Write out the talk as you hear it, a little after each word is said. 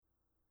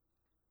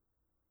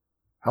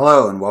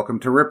Hello and welcome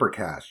to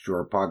Rippercast,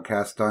 your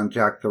podcast on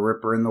Jack the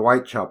Ripper and the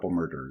Whitechapel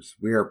murders.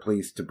 We are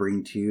pleased to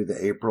bring to you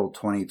the April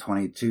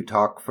 2022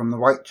 talk from the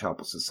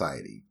Whitechapel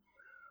Society.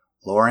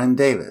 Lauren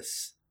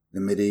Davis, the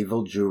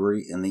Medieval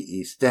Jewry in the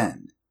East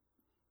End.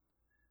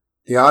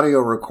 The audio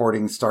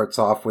recording starts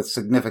off with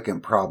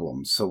significant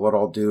problems, so what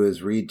I'll do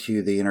is read to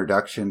you the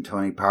introduction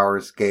Tony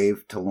Powers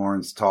gave to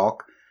Lauren's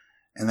talk,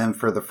 and then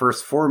for the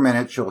first 4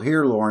 minutes you'll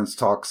hear Lauren's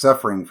talk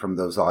suffering from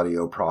those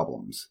audio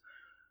problems.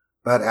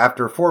 But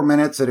after 4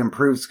 minutes it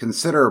improves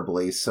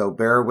considerably, so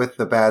bear with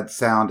the bad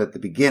sound at the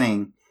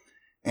beginning,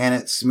 and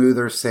it's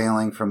smoother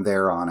sailing from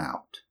there on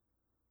out.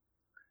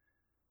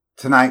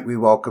 Tonight we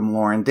welcome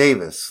Lauren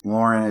Davis.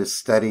 Lauren is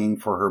studying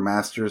for her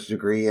master's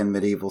degree in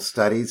medieval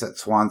studies at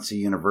Swansea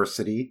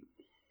University,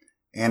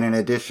 and in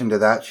addition to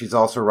that she's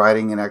also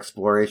writing an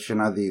exploration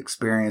of the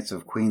experience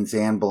of Queens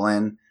Anne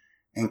Boleyn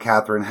and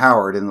Catherine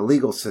Howard in the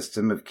legal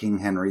system of King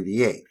Henry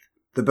VIII.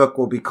 The book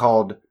will be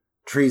called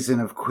Treason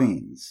of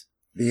Queens: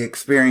 The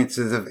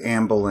Experiences of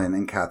Anne Boleyn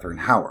and Catherine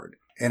Howard,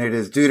 and it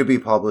is due to be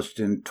published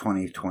in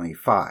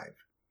 2025.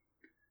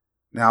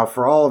 Now,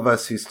 for all of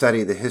us who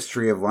study the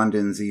history of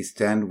London's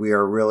East End, we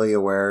are really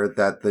aware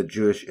that the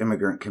Jewish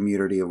immigrant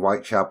community of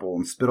Whitechapel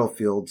and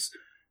Spitalfields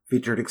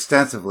featured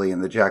extensively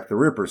in the Jack the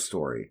Ripper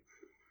story,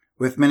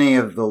 with many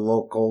of the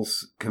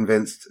locals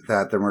convinced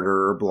that the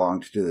murderer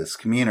belonged to this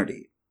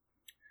community.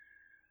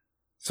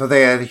 So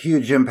they had a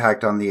huge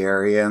impact on the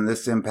area, and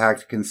this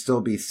impact can still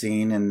be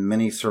seen in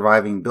many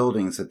surviving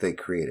buildings that they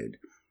created.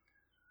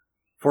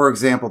 For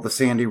example, the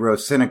Sandy Row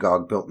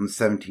Synagogue, built in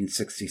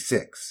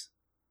 1766,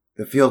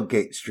 the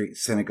Fieldgate Street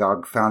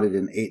Synagogue, founded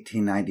in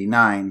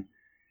 1899,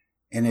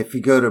 and if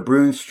you go to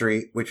Brune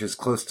Street, which is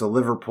close to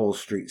Liverpool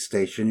Street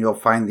Station, you'll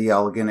find the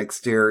elegant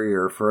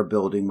exterior for a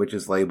building which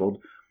is labeled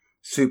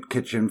Soup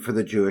Kitchen for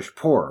the Jewish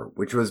Poor,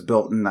 which was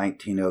built in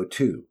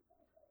 1902.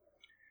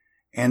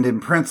 And in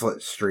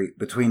Princelet Street,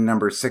 between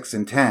numbers 6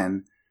 and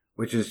 10,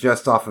 which is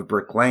just off of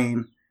Brick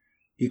Lane,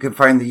 you can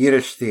find the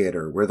Yiddish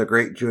Theater, where the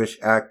great Jewish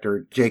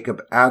actor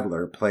Jacob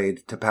Adler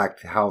played to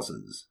packed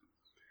houses.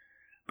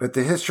 But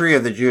the history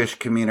of the Jewish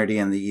community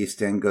in the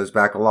East End goes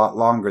back a lot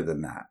longer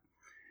than that.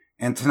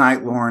 And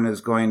tonight Lauren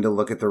is going to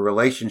look at the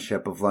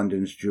relationship of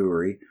London's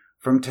Jewry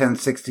from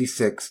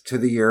 1066 to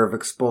the year of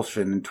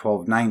expulsion in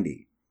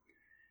 1290.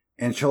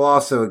 And she'll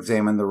also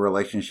examine the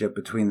relationship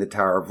between the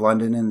Tower of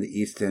London and the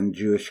East End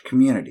Jewish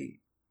community.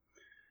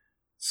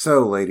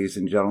 So, ladies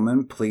and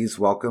gentlemen, please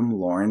welcome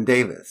Lauren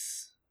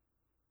Davis.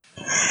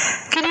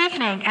 Good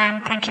evening,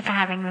 and thank you for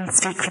having me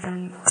speak for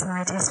them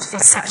tonight.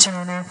 It's such an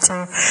honour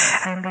to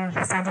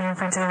be standing in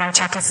front of the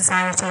Whitechapel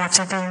Society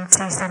after being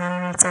to so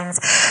many meetings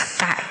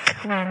back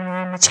when we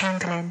were in the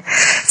Chamberlain.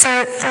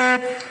 So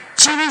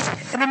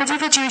the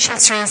medieval Jewish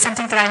history is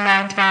something that I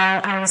learned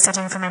while I was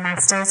studying for my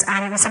master's,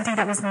 and it was something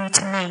that was new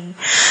to me.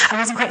 I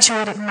wasn't quite sure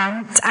what it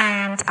meant,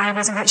 and I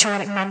wasn't quite sure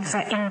what it meant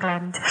for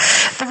England.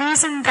 The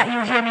reason that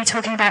you'll hear me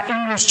talking about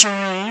English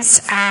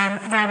Jewries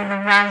rather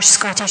than Welsh,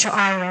 Scottish or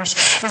Irish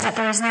is that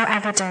there is no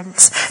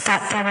evidence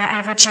that there were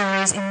ever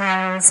Jewries in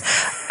Wales,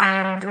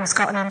 Ireland or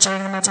Scotland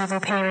during the medieval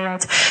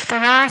period.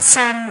 There are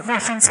some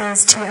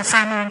references to a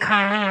family in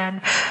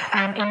Carlion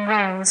in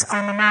Wales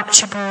on the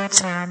Marcher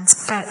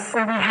borderlands, but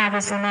all we have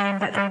is the name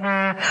that they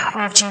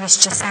were of Jewish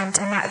descent,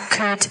 and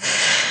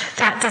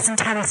that doesn't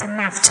tell us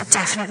enough to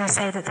definitely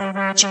say that they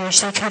were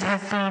Jewish. They could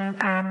have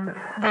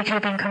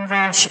been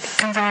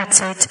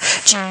converted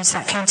Jews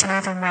that came to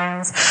live in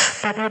Wales,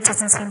 but there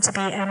doesn't seem to be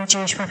any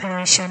Jewish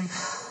population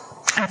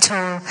at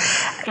all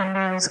in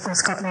Wales or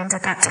Scotland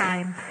at that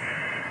time.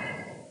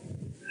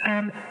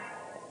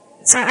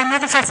 So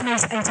another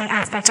fascinating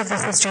aspect of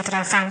this history that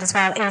I found as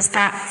well is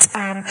that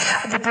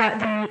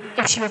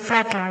the issue of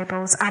blood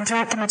libels, and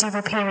throughout the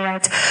medieval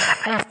period,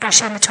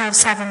 especially in the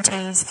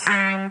 1270s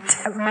and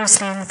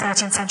mostly in the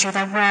 13th century,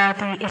 there were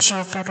the issue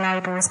of blood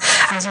libels,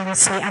 as you will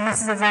see. And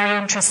this is a very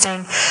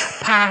interesting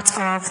part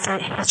of the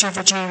history of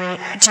the Jewry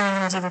during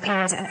the medieval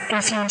period.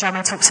 If you enjoy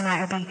my talk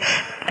tonight, I'll be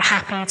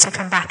happy to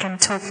come back and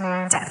talk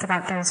more in depth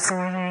about those for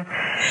you.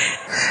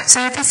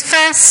 So this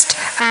first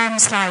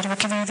slide will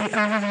give you the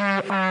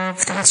overview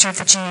of the history of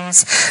the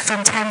Jews from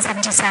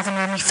 1077,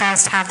 when we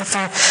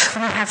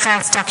have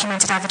first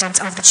documented evidence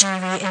of the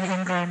Jewry in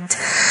England.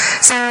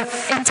 So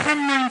in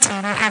 1090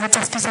 we have a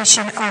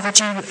disposition of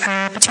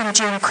between a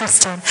Jew and a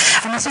Christian,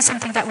 and this is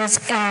something that was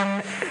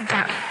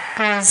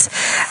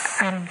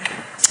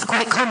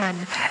quite common,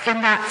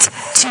 in that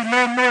to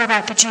learn more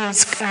about the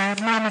Jews,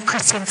 men of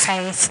Christian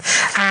faith,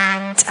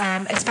 and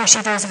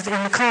especially those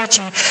in the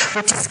clergy,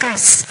 would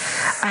discuss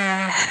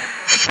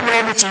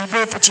theology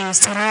with the Jews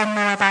to learn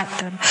more about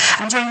them.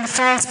 And during the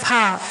first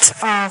part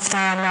of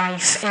their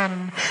life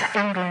in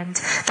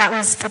England, that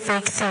was the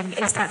big thing,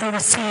 is that they were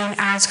seen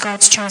as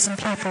God's chosen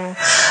people.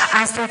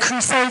 As the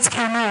Crusades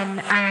came in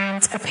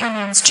and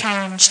opinions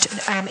changed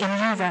in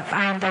Europe,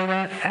 and they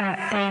were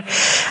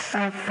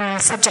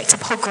subject to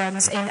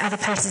pogroms in other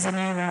places in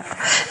Europe.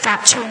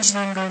 That changed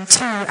in England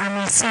too, and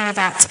we see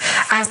that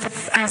as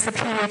the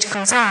period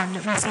goes on,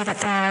 we see that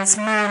there's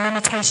more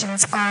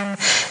limitations on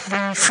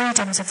the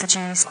freedoms of the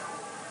Jews.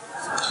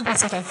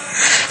 That's okay.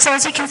 So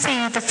as you can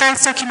see, the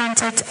first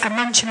documented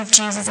mention of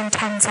Jews is in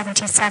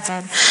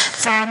 1077.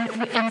 Then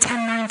in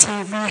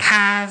 1090 we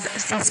have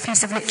this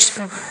piece of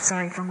literature.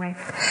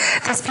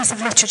 This piece of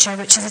literature,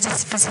 which is a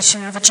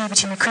disposition of a Jew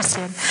between a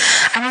Christian.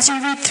 And as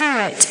you read through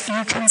it,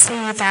 you can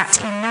see that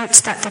he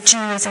notes that the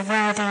Jew is a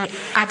worthy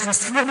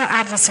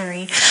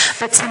adversary,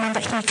 but someone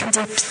that he can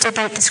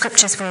debate the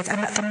scriptures with,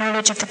 and that the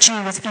knowledge of the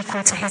Jew was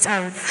equal to his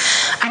own.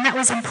 And that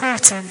was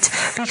important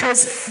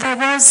because there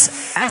was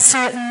a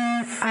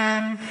certain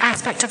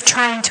aspect of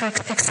trying to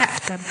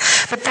accept them,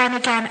 but then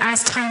again,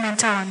 as time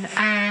went on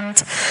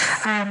and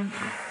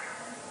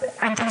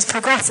things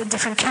progressed and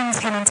different kings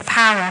came into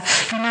power,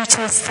 you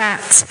notice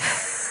that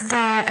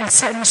there are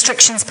certain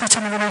restrictions put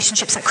on the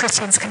relationships that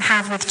Christians can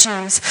have with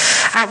Jews.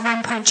 At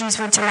one point, Jews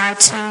weren't allowed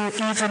to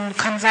even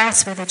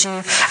converse with a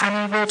Jew,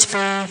 and he would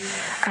be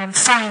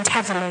fined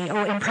heavily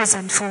or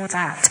imprisoned for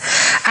that.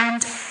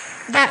 And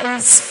that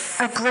is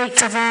a great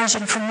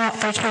diversion from what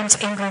they came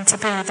to England to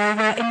be. They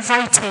were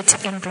invited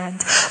to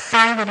England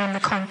by William the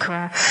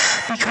Conqueror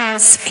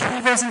because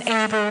he wasn't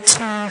able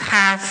to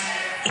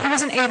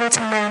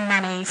loan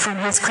money from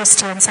his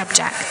Christian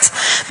subjects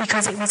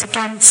because it was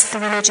against the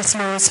religious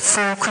laws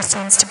for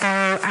Christians to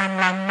borrow and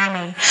lend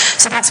money.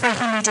 So that's why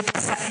he needed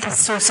this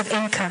source of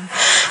income.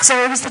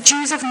 So it was the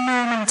Jews of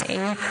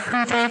Normandy,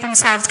 who they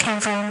themselves came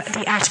from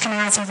the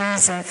Ashkenazi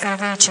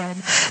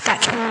region,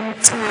 that came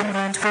to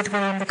England with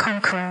William the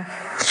Conqueror.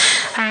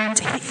 And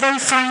they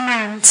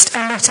financed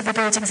a lot of the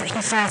buildings that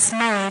he first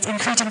made,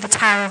 including the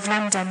Tower of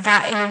London,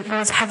 that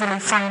was heavily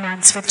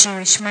financed with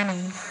Jewish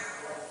money.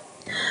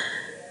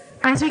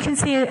 As we can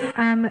see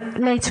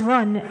later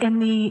on in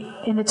the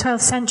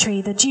 12th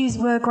century, the Jews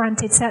were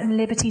granted certain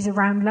liberties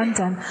around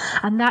London,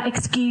 and that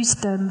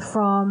excused them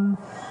from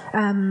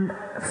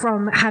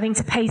having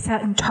to pay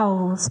certain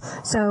tolls.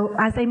 So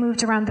as they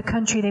moved around the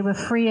country, they were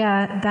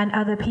freer than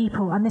other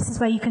people, and this is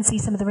where you can see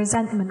some of the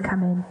resentment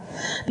come in,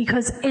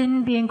 because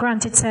in being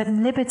granted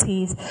certain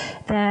liberties,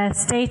 their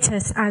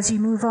status as you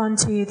move on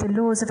to the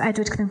laws of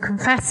Edward the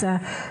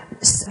Confessor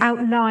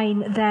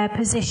outline their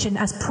position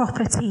as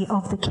property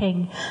of the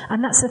king.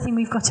 And that's the thing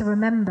we've got to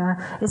remember,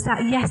 is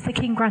that yes, the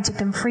king granted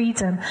them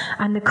freedom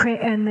and the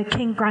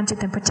king granted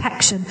them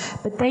protection,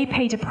 but they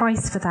paid a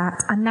price for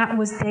that, and that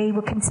was they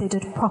were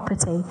considered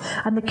property,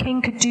 and the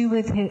king could do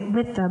with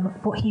them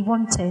what he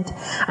wanted.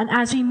 And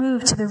as we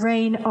move to the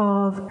reign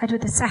of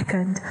Edward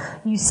II,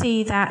 you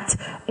see that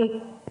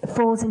it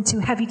falls into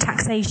heavy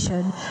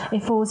taxation.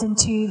 It falls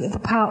into the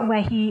part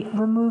where he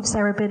removes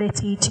their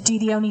ability to do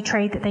the only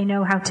trade that they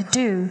know how to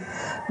do,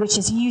 which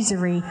is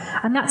usury.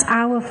 And that's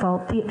our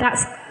fault.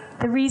 That's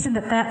the reason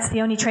that that's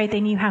the only trade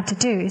they knew how to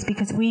do is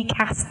because we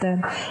cast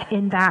them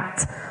in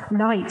that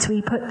light.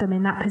 We put them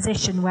in that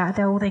position where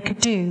all they could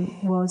do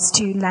was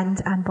to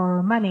lend and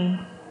borrow money.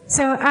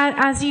 So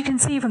as you can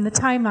see from the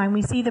timeline,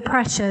 we see the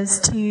pressures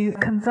to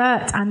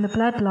convert and the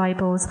blood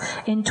libels.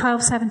 In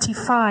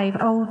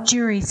 1275, Old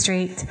Jewry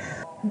Street,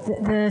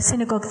 the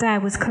synagogue there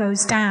was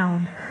closed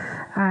down.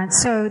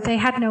 So they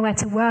had nowhere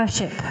to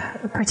worship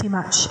pretty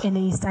much in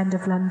the East End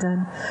of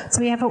London.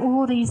 So we have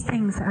all these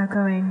things that are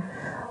going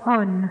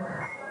on.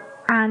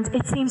 And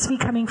it seems to be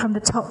coming from the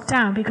top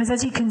down, because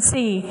as you can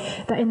see,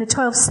 that in the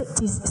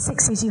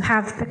 1260s you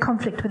have the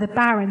conflict with the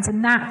barons,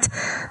 and that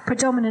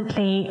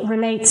predominantly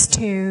relates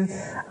to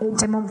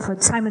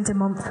Simon de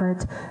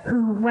Montfort,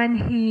 who when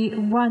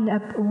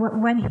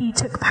he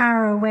took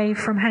power away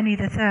from Henry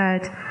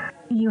III,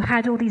 you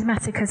had all these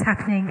massacres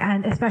happening,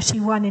 and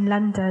especially one in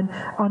London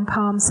on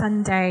Palm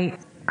Sunday.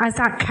 As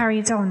that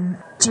carried on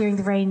during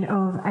the reign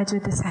of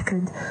Edward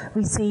II,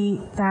 we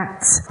see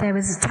that there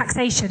was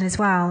taxation as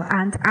well.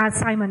 And as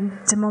Simon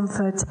de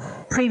Montfort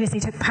previously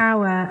took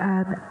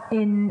power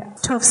in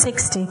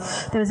 1260,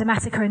 there was a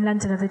massacre in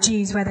London of the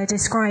Jews where they're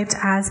described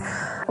as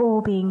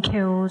all being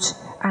killed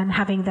and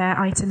having their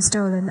items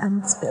stolen,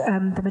 and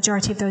the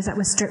majority of those that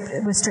were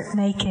stripped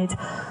naked.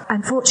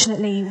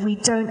 Unfortunately,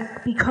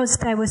 because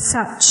there was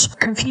such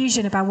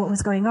confusion about what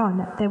was going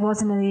on, there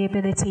wasn't the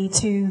ability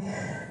to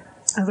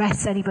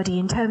arrest anybody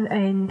in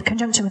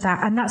conjunction with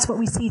that. And that's what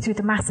we see through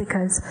the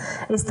massacres,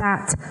 is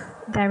that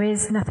there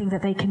is nothing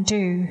that they can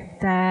do.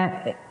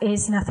 There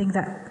is nothing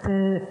that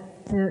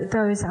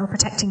those that are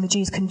protecting the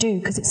Jews can do,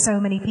 because it's so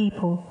many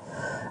people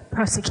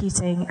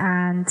prosecuting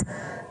and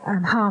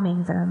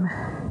harming them.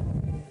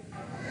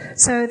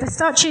 So the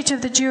Statute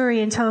of the Jewry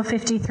in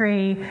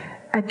 1253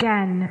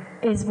 again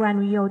is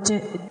when you're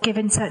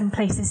given certain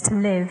places to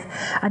live,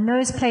 and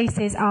those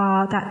places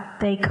are that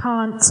they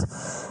can't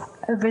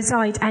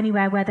reside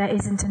anywhere where there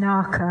isn't an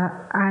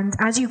arca. And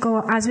as we'll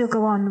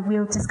go on,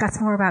 we'll discuss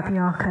more about the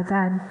arca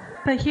then.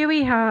 But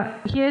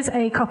here's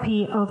a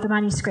copy of the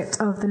manuscript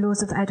of the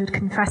Laws of Edward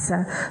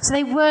Confessor. So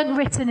they weren't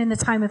written in the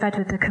time of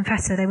Edward the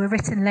Confessor, they were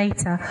written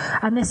later.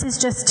 And this is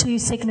just to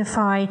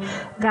signify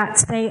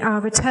that they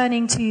are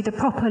returning to the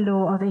proper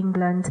law of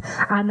England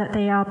and that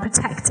they are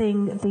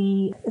protecting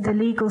the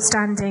legal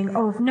standing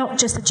of not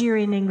just the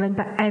Jewry in England,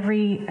 but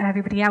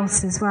everybody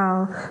else as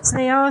well. So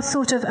they are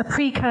sort of a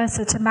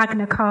precursor to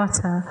Magna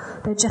Carta.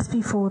 They're just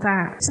before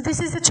that. So this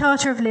is the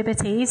Charter of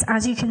Liberties.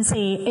 As you can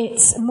see,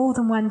 it's more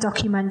than one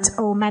document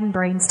or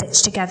membrane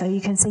stitched together.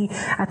 You can see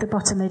at the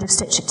bottom they'd have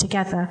stitched it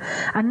together.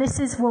 And this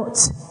is what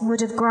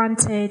would have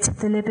granted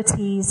the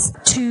liberties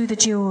to the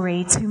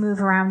Jewry to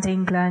move around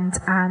England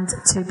and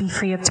to be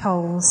free of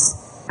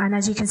tolls. And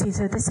as you can see,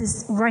 so this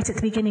is right at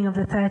the beginning of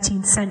the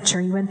 13th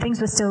century when things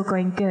were still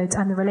going good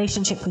and the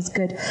relationship was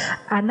good.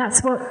 And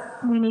that's what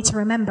we need to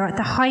remember. At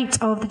the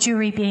height of the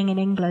Jewry being in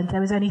England,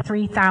 there was only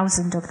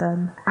 3,000 of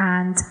them.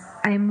 And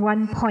in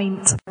one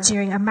point,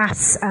 during a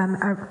mass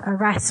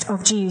arrest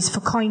of Jews for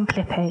coin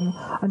clipping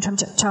on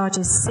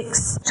charges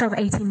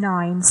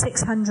 1289,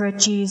 600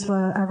 Jews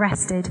were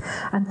arrested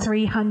and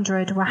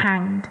 300 were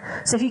hanged.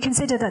 So if you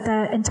consider that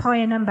the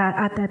entire number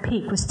at their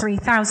peak was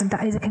 3,000,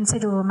 that is a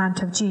considerable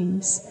amount of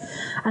Jews.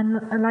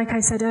 And like I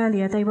said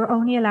earlier, they were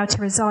only allowed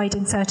to reside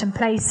in certain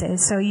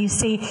places. So you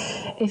see,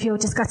 if you're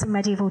discussing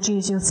medieval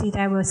Jews, you'll see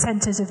there were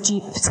centres of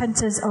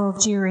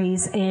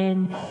Jewries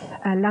in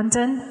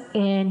London,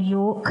 in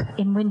York,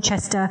 in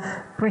Winchester,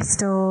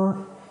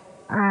 Bristol,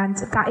 and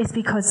that is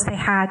because they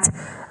had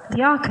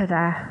the Arca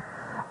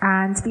there,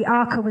 and the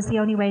Arca was the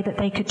only way that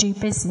they could do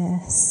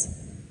business.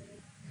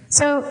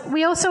 So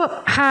we also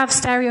have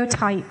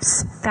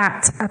stereotypes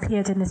that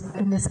appeared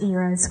in this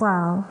era as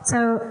well.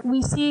 So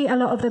we see a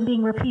lot of them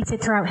being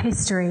repeated throughout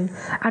history,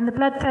 and the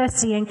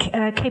bloodthirsty and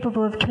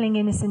capable of killing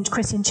innocent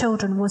Christian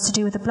children was to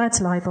do with the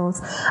blood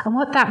libels. And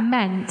what that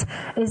meant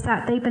is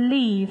that they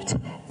believed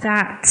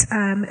that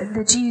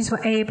the Jews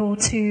were able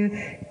to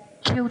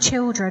kill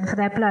children for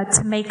their blood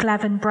to make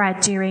leavened bread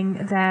during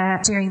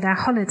their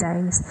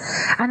holidays.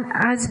 And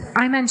as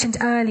I mentioned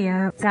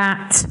earlier,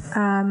 that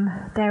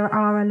there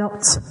are a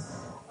lot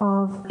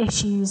of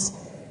issues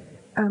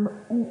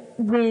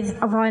with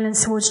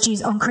violence towards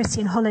Jews on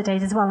Christian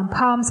holidays as well, and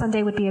Palm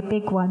Sunday would be a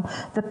big one.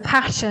 The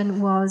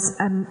Passion was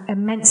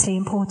immensely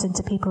important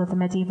to people of the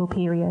medieval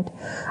period,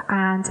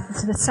 and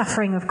to the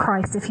suffering of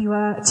Christ. If you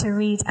were to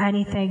read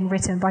anything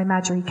written by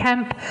Marjorie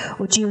Kemp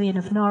or Julian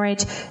of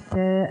Norwich,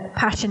 the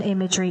Passion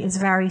imagery is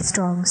very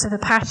strong. So the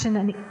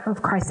Passion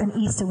of Christ and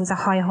Easter was a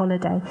high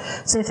holiday.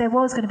 So if there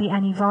was going to be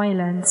any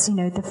violence,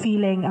 the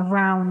feeling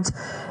around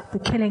the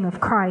killing of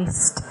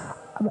Christ,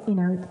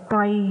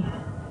 by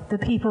the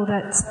people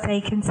that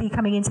they can see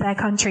coming into their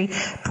country,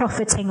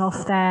 profiting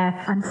off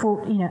their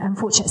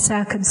unfortunate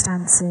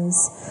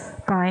circumstances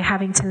by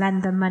having to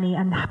lend them money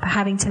and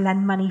having to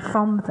lend money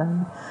from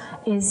them,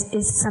 is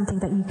something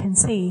that you can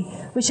see,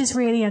 which is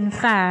really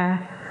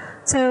unfair.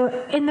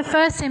 So in the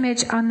first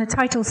image on the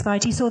title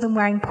slide, you saw them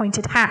wearing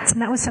pointed hats,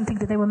 and that was something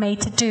that they were made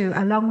to do,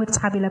 along with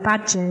tabular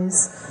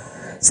badges.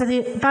 So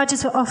the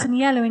badges were often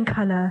yellow in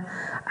colour,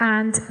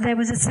 and there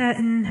was a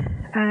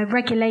certain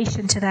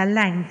regulation to their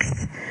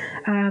length.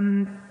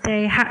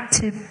 They had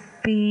to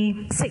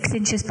be 6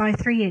 inches by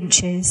 3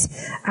 inches,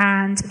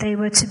 and they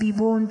were to be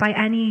worn by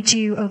any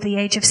Jew over the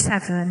age of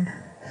 7.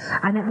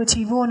 And it were to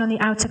be worn on the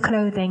outer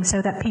clothing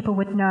so that people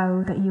would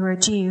know that you were a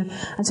Jew,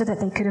 and so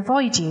that they could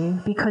avoid you,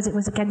 because it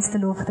was against the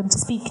law for them to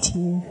speak to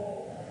you.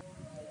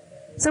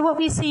 So what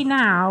we see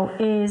now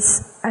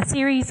is a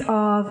series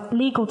of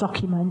legal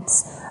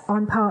documents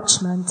on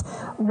parchment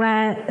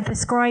where the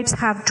scribes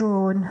have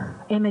drawn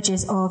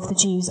images of the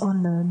Jews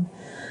on them.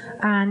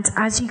 And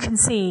as you can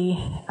see,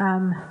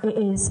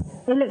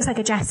 it looks like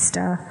a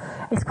jester.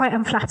 It's quite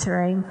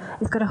unflattering.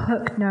 It's got a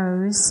hooked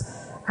nose,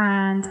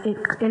 and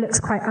it looks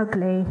quite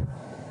ugly.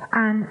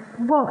 And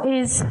what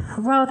is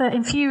rather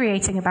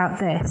infuriating about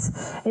this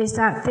is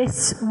that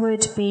this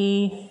would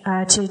be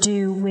to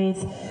do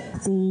with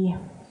the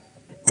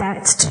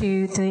debt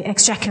to the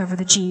Exchequer of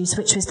the Jews,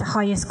 which was the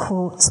highest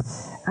court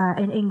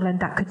in England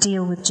that could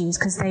deal with Jews,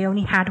 because they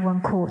only had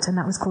one court, and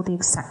that was called the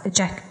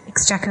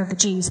Exchequer of the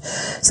Jews.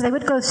 So they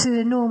would go through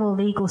the normal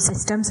legal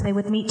system, so they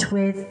would meet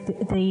with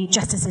the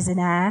justices in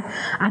eyre,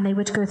 and they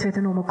would go through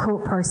the normal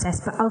court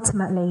process, but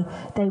ultimately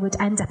they would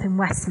end up in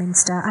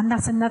Westminster. And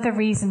that's another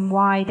reason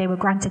why they were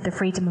granted the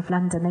freedom of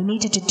London. They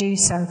needed to do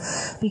so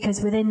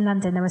because within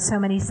London there were so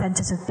many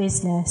centres of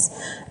business,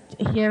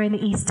 here in the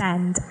East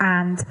End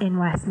and in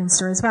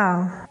Westminster as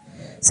well.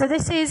 So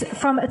this is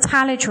from a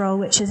tallage roll,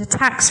 which is a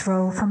tax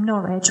roll from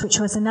Norwich, which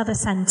was another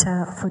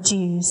centre for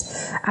Jews.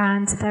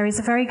 And there is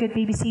a very good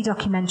BBC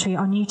documentary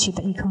on YouTube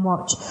that you can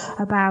watch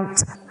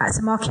about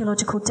some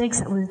archaeological digs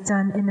that were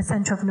done in the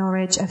centre of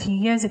Norwich a few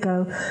years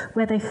ago,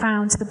 where they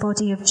found the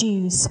body of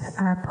Jews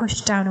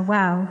pushed down a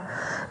well.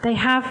 They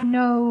have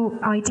no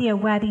idea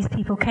where these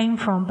people came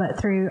from, but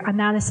through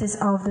analysis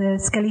of the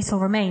skeletal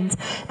remains,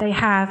 they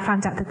have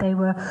found out that they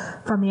were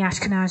from the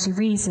Ashkenazi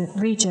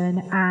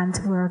region and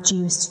were of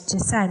Jewish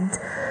descent.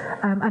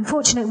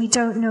 unfortunately, we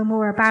don't know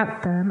more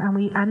about them,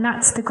 and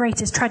that's the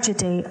greatest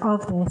tragedy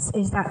of this,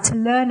 is that to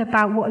learn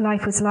about what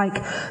life was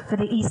like for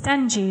the East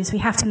End Jews, we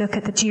have to look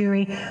at the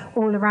Jewry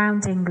all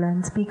around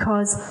England,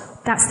 because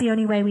that's the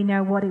only way we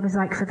know what it was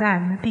like for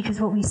them, because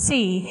what we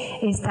see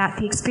is that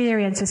the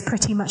experience was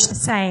pretty much the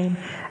same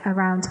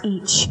around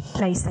each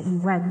place that you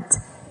went.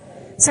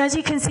 So as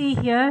you can see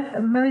here,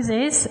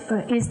 Moses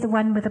is the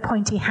one with the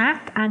pointy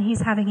hat, and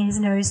he's having his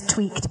nose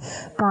tweaked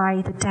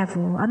by the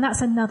devil. And that's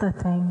another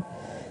thing.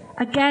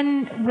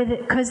 Again,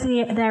 because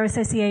their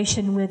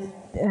association with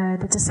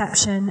the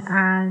deception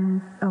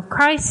of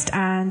Christ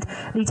and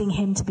leading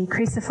him to be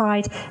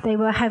crucified, they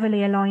were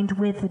heavily aligned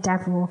with the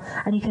devil.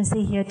 And you can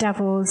see here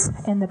devils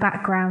in the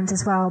background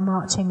as well,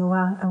 marching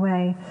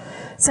away.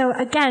 So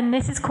again,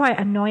 this is quite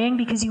annoying,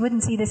 because you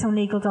wouldn't see this on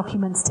legal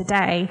documents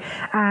today.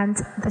 And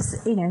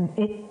this,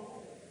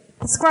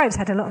 the scribes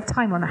had a lot of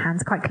time on their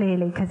hands, quite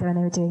clearly, because when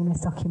they were doing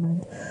this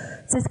document.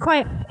 So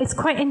it's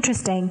quite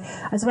interesting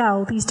as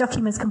well. These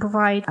documents can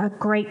provide a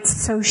great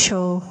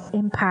social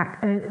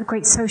impact,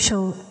 great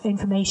social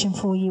information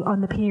for you on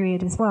the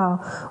period as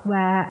well,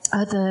 where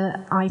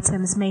other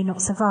items may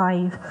not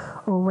survive,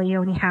 or where you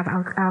only have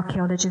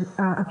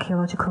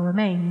archaeological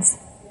remains.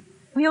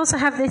 We also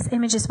have this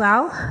image as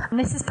well, and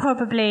this is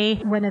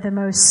probably one of the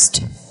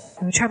most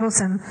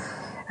troublesome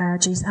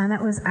Jews, and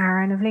that was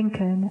Aaron of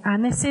Lincoln.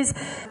 And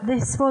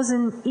this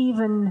wasn't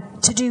even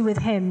to do with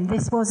him.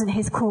 This wasn't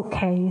his court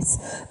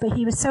case, but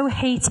he was so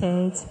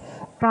hated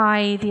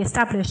by the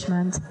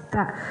establishment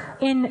that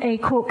in a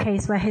court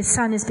case where his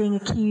son is being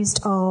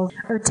accused of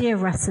deer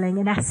rustling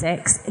in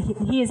Essex,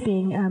 he is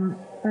being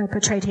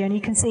portrayed here, and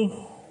you can see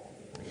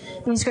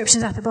the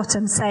inscriptions at the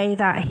bottom say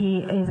that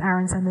he is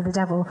Aaron, son of the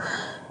devil.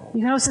 You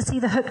can also see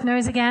the hook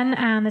nose again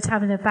and the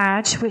tabular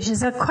badge, which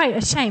is quite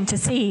a shame to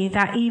see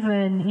that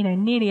even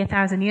nearly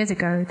 1,000 years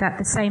ago, that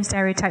the same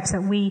stereotypes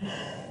that we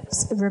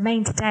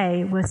remain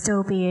today were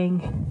still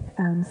being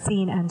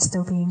seen and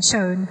still being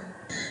shown.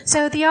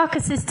 So the Arca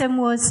system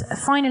was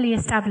finally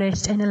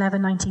established in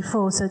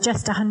 1194, so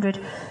just 100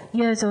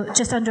 years, or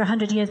just under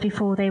 100 years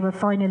before they were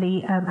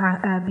finally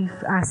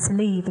asked to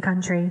leave the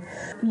country.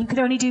 You could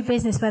only do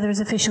business where there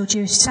was official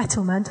Jewish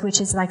settlement, which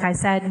is, like I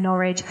said,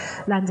 Norwich,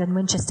 London,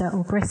 Winchester,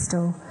 or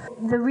Bristol.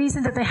 The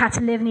reason that they had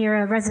to live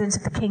near a residence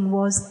of the king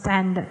was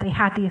then that they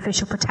had the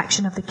official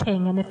protection of the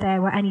king, and if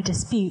there were any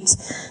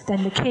disputes,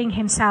 then the king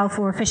himself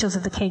or officials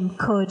of the king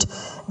could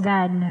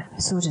then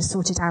sort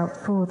it out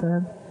for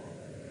them.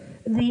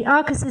 The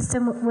Arca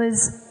system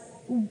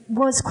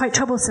was quite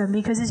troublesome,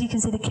 because, as you can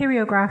see, the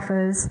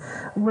Kyriographers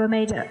were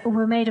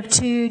made of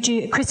two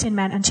Christian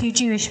men and two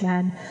Jewish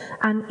men,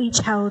 and each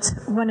held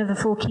one of the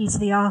four keys to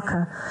the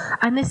Arca.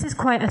 And this is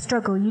quite a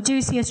struggle. You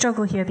do see a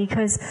struggle here,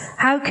 because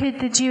how could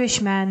the Jewish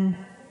men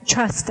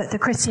trust that the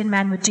Christian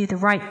men would do the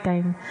right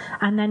thing?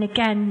 And then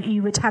again,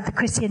 you would have the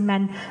Christian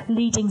men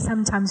leading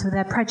sometimes with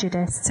their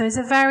prejudice. So it's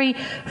a very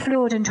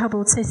flawed and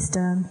troubled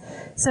system.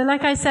 So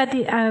like I said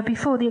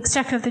before, the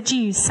Exchequer of the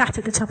Jews sat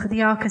at the top of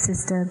the Arca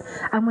system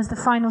and was the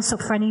final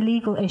stop for any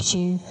legal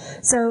issue.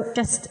 So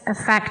just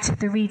affect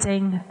the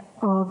reading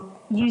of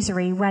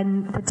usury.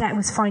 When the debt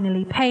was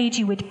finally paid,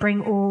 you would bring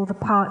all the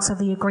parts of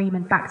the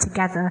agreement back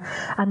together,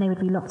 and they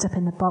would be locked up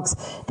in the box.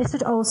 This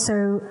would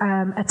also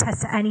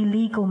attest to any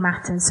legal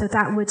matters. So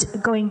that would,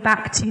 going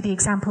back to the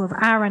example of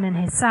Aaron and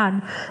his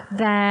son,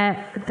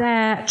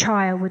 their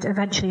trial would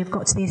eventually have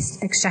got to the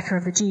Exchequer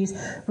of the Jews,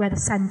 where the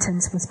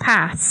sentence was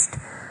passed.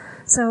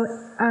 So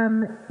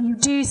you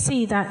do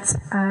see that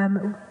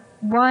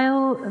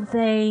while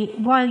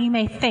you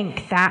may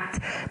think that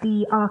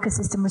the Arca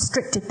system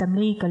restricted them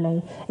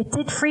legally, it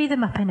did free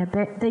them up in a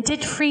bit. They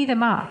did free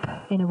them up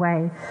in a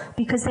way,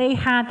 because they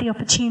had the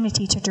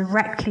opportunity to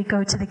directly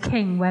go to the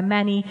king, where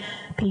many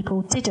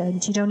people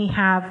didn't. You'd only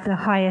have the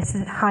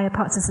higher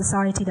parts of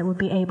society that would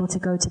be able to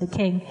go to the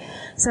king.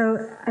 So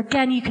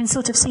again, you can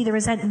sort of see the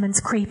resentments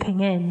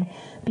creeping in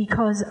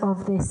because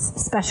of this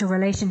special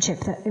relationship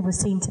that it was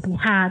seen to be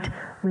had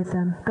with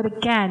them. But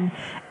again,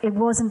 it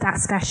wasn't that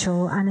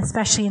special, and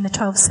especially in the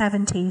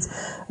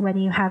 1270s, when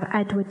you have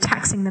Edward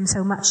taxing them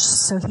so much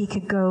so he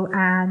could go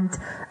and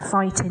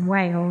fight in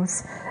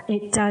Wales,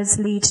 it does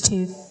lead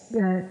to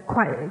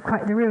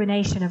quite the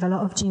ruination of a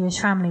lot of Jewish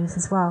families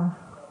as well.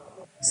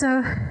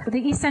 So the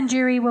East End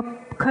Jewry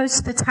were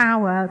close to the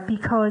Tower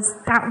because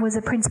that was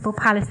a principal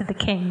palace of the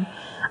king.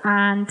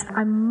 And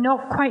I'm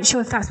not quite sure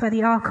if that's where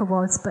the Arca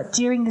was, but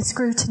during the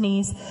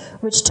scrutinies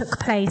which took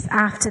place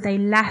after they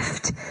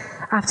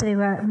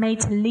were made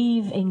to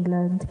leave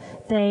England,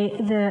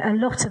 a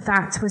lot of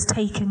that was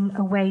taken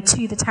away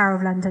to the Tower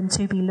of London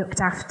to be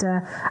looked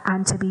after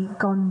and to be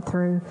gone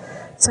through.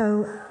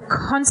 So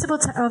Constable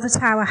of the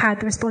Tower had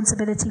the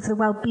responsibility for the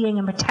well-being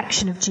and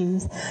protection of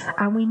Jews,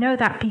 and we know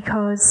that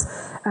because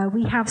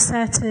we have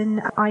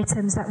certain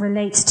items that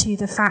relate to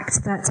the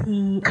fact that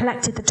he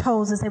collected the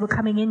tolls as they were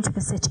coming into the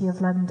city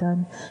of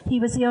London. He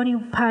was the only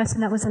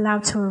person that was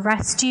allowed to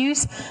arrest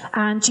Jews,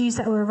 and Jews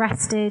that were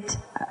arrested,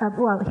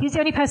 he was the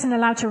only person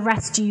allowed to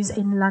arrest Jews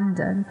in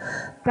London,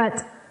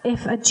 but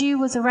if a Jew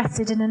was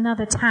arrested in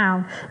another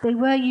town, they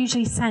were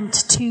usually sent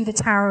to the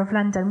Tower of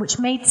London, which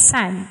made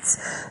sense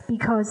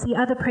because the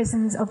other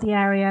prisons of the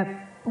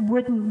area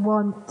wouldn't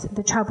want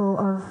the trouble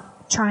of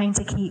trying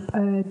to keep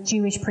a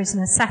Jewish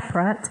prisoner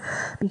separate,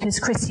 because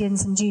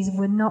Christians and Jews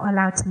were not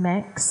allowed to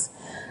mix,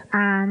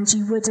 and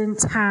you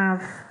wouldn't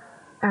have,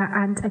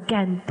 and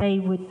again, they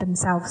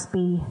themselves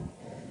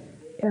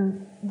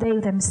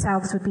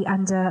would be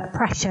under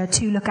pressure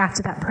to look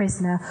after that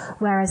prisoner,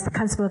 whereas the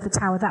Constable of the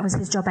Tower, that was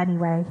his job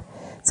anyway.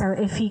 So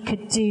if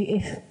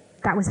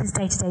that was his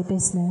day-to-day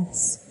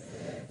business.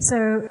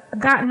 So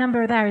that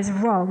number there is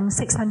wrong.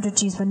 600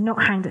 Jews were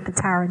not hanged at the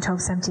Tower in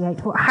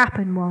 1278. What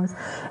happened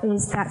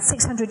is that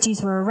 600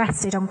 Jews were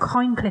arrested on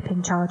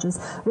coin-clipping charges,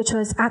 which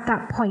was at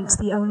that point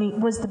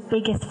the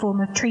biggest form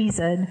of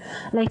treason.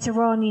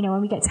 Later on,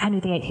 when we get to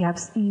Henry VIII,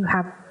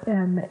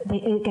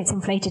 it gets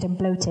inflated and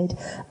bloated.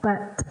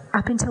 But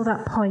up until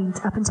that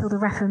point, up until the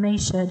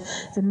Reformation,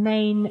 the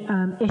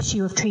main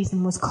issue of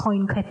treason was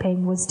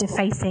coin-clipping, was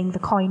defacing the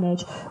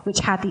coinage, which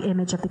had the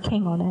image of the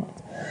king on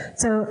it.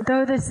 So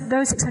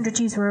those 600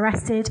 Jews were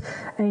arrested.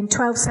 In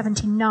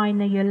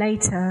 1279, a year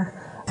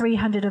later,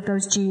 300 of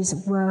those Jews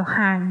were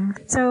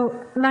hanged.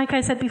 So, like I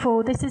said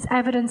before, this is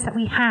evidence that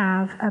we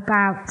have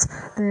about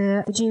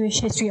the Jewish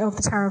history of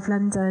the Tower of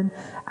London,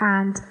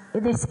 and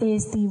this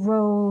is the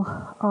role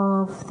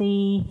of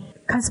the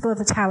Constable of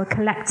the Tower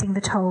collecting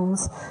the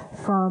tolls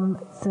from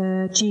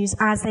the Jews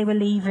as they were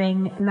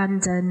leaving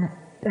London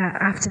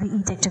after the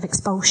Edict of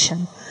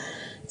Expulsion.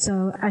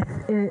 So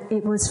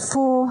it was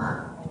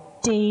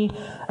 4D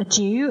a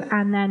Jew,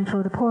 and then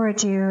for the poorer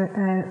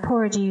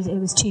Jews it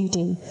was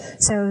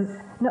 2D. So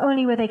not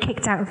only were they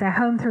kicked out of their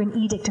home through an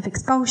edict of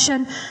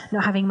expulsion,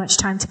 not having much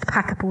time to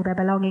pack up all their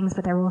belongings,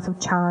 but they were also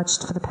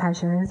charged for the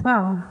pleasure as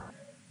well.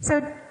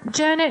 So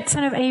Jernet,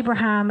 son of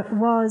Abraham,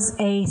 was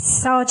a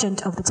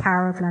sergeant of the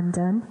Tower of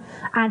London,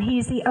 and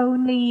he's the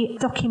only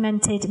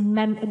documented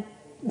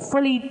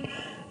fully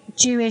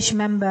Jewish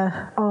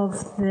member of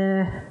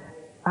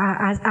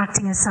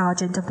acting as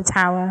sergeant of the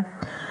Tower.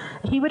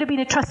 He would have been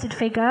a trusted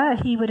figure.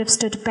 He would have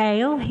stood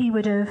bail. He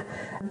would have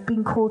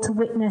been called to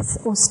witness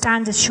or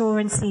stand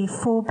assurancy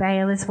for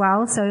bail as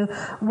well. So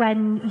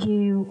when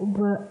you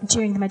were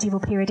during the medieval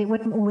period, it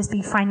wouldn't always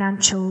be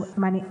financial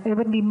money. It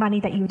wouldn't be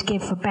money that you would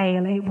give for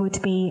bail. It would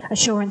be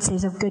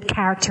assurances of good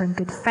character and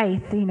good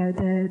faith.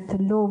 The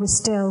law was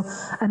still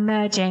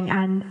emerging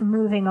and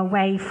moving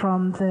away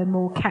from the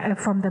more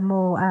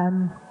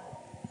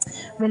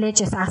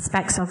religious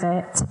aspects of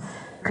it.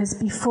 Because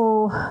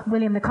before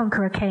William the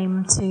Conqueror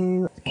came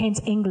to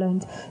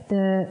England,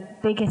 the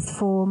biggest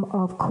form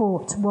of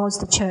court was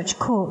the church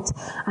court.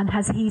 And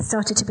as he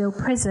started to build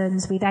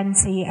prisons, we then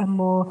see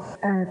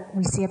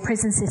a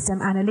prison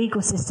system and a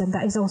legal system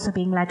that is also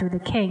being led with the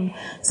king.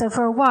 So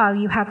for a while,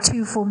 you have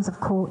two forms of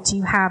court.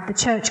 You have the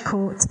church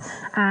court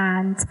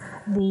and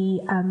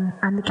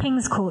the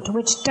king's court,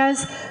 which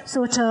does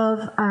sort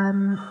of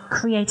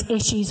create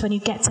issues when you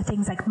get to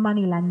things like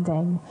money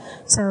lending.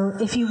 So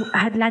if you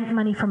had lent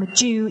money from a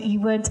Jew,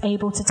 you weren't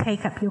able to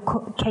take up your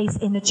case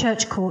in the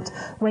church court,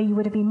 where you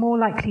would have been more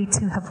likely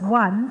to have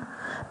won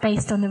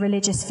based on the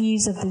religious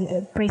views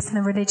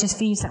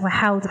that were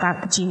held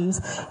about the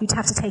Jews. You'd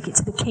have to take it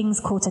to the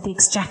king's court at the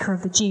exchequer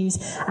of the Jews,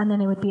 and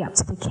then it would be up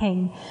to the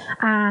king.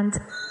 And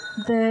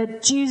the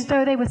Jews,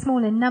 though they were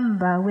small in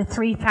number, with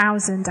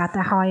 3,000 at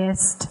their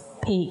highest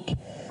peak,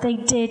 they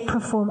did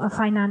perform a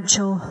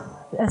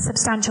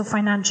substantial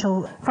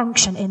financial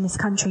function in this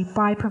country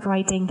by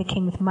providing the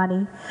king with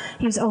money.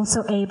 He was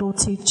also able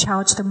to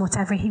charge them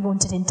whatever he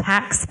wanted in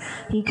tax.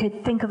 He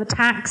could think of a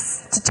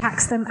tax to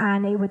tax them,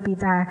 and it would be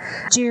there.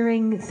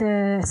 During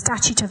the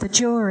Statute of the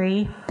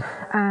Jury,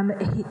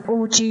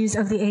 all Jews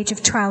of the age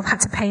of 12 had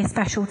to pay a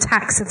special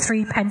tax of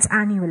 3 pence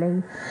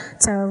annually.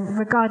 So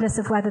regardless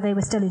of whether they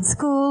were still in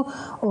school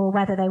or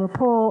whether they were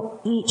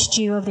poor, each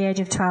Jew of the age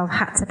of 12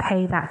 had to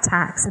pay that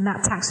tax, and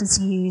that tax was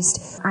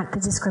used at the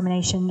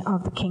discrimination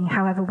of the king,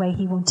 however way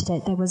he wanted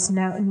it. It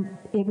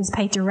was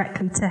paid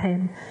directly to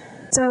him.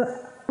 So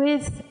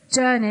with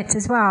Jernet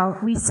as well,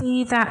 we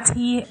see that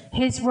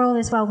his role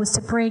as well was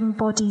to bring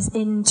bodies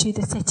into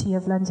the city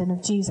of London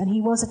of Jews, and he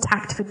was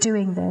attacked for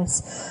doing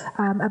this.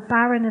 A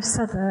Baron of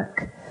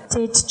Southwark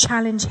did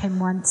challenge him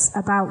once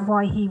about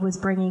why he was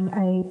bringing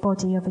a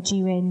body of a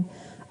Jew in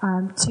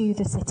to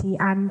the city,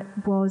 and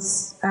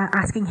was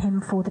asking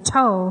him for the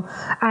toll.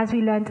 As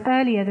we learned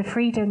earlier, the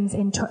freedoms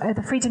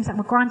that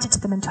were granted to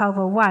them in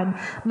 1201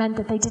 meant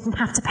that they didn't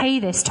have to pay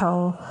this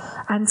toll,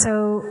 and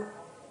so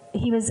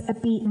he was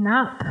beaten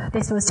up.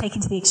 This was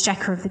taken to the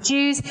exchequer of the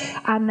Jews,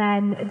 and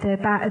then the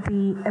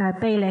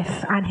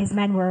bailiff and his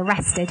men were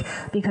arrested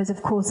because,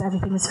 of course,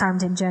 everything was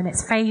found in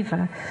Jernet's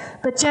favour.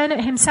 But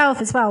Jernet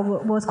himself as well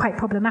was quite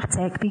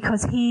problematic,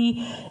 because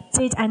he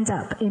did end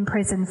up in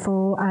prison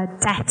for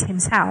debt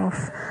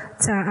himself.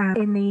 So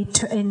in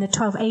the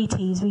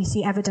 1280s, we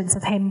see evidence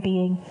of him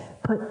being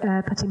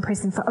put in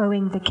prison for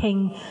owing the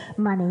king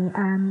money,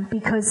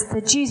 because the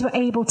Jews were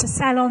able to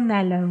sell on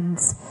their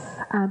loans.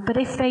 But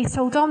if they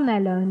sold on from their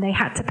loan, they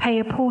had to pay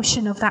a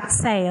portion of that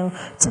sale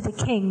to the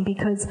king,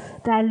 because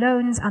their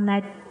loans and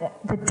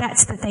the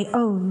debts that they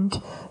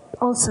owned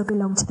also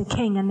belonged to the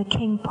king, and the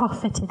king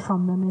profited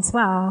from them as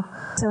well.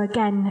 So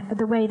again,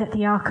 the way that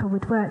the Arca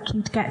would work,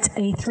 you'd get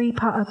a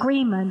 3-part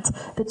agreement.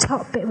 The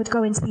top bit would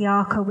go into the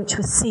Arca, which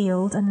was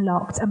sealed and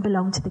locked and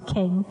belonged to the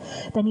king.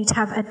 Then you'd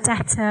have a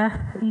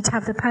debtor, you'd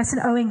have the person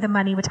owing the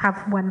money would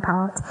have one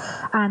part,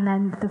 and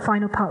then the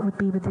final part would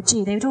be with the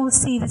Jew. They would all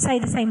say the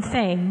same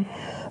thing,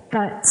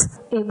 but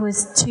it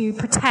was to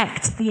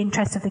protect the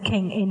interest of the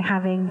king in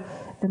having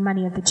the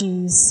money of the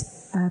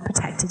Jews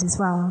protected as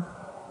well.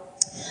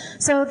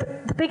 So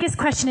the biggest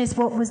question is,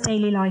 what was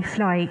daily life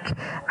like?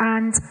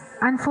 And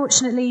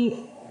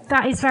unfortunately,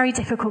 that is very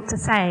difficult to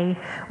say.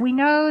 We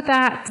know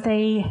that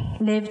they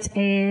lived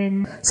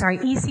in,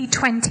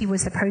 EC20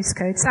 was the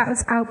postcode, so that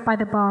was out by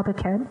the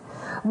Barbican.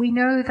 We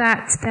know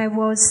that there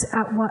was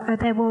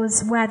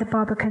where the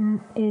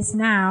Barbican is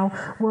now,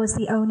 was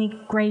the only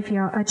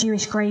graveyard, a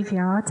Jewish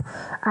graveyard.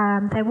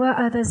 There were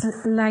others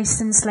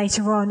licensed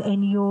later on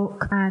in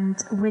York and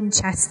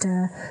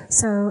Winchester.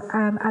 So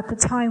at the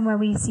time where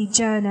we see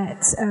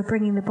Jernet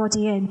bringing the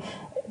body in,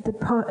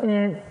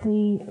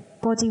 the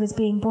body was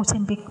being brought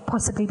in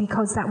possibly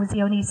because that was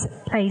the only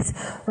place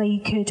where you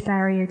could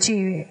bury a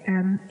Jew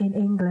in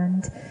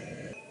England.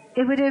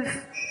 It would have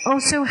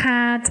also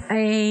had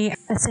a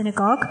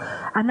synagogue,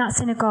 and that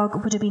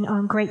synagogue would have been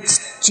on Great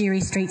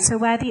Jewry Street. So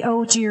where the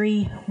old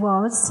Jewry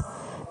was,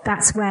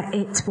 that's where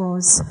it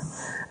was.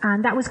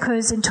 And that was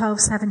closed in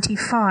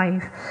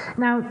 1275.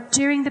 Now,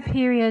 during the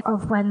period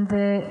of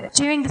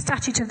during the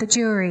Statute of the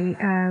Jewry,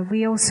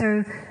 we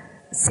also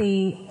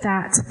see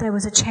that there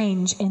was a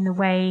change in the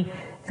way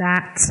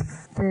that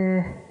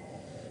the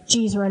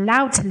Jews were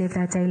allowed to live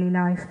their daily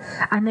life,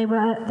 and they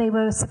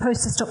were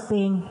supposed to stop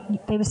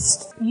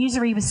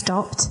usury was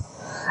stopped,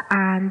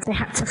 and they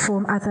had to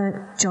form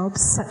other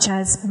jobs such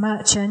as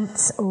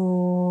merchants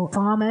or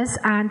farmers,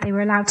 and they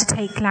were allowed to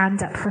take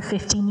land up for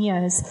 15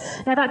 years.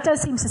 Now that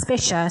does seem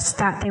suspicious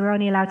that they were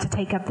only allowed to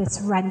take up this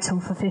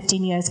rental for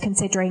 15 years,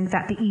 considering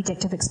that the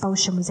Edict of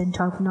Expulsion was in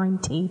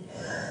 1290.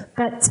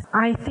 But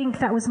I think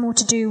that was more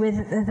to do with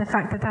the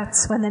fact that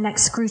that's when the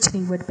next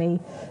scrutiny would be.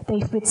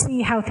 They would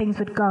see how things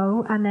would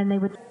go, and then they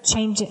would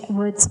change it,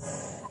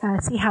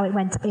 see how it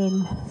went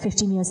in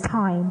 15 years'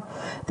 time.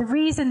 The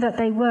reason that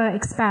they were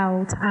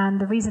expelled, and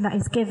the reason that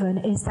is given,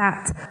 is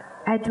that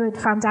Edward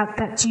found out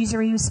that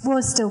usury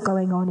was still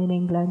going on in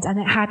England, and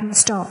it hadn't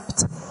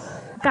stopped.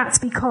 That's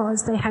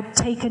because they had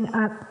taken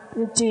up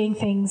doing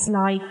things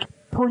like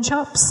pawn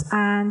shops,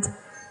 and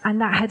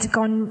that had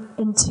gone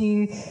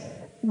into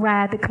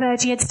where the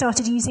clergy had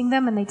started using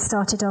them, and they'd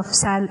started off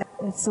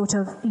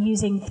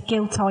using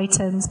gilt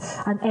items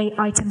and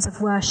items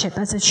of worship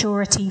as a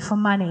surety for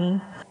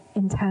money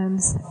in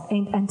terms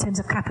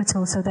of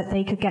capital, so that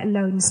they could get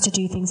loans to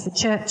do things for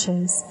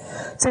churches.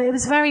 So it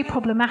was very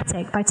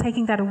problematic. By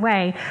taking that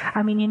away,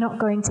 I mean, you're not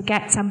going to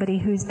get somebody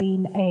who's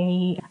been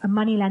a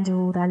moneylender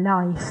all their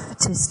life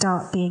to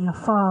start being a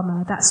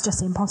farmer. That's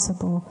just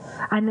impossible.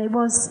 And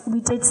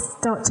we did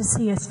start to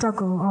see a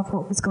struggle of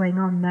what was going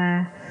on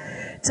there.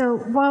 So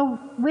while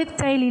with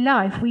daily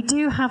life, we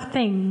do have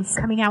things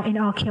coming out in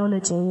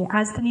archaeology.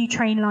 As the new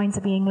train lines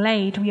are being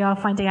laid, we are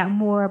finding out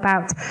more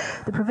about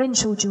the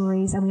provincial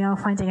Jewries, and we are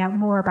finding out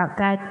more about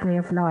their way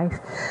of life.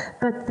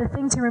 But the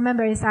thing to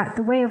remember is that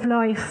the way of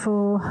life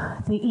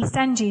for the East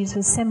End Jews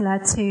was similar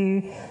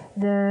to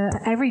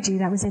every Jew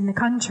that was in the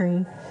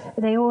country.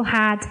 They all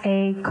had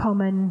a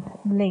common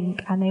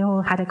link, and they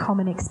all had a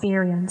common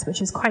experience,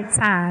 which is quite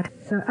sad.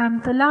 So,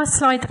 the last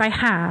slide that I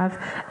have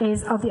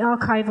is of the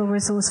archival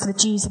resource for the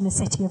Jews in the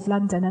City of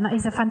London, and that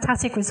is a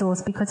fantastic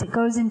resource because it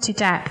goes into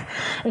depth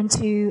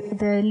into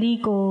the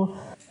legal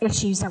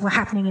issues that were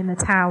happening in the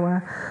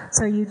tower.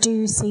 So you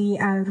do see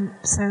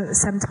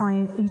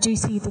you do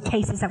see the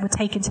cases that were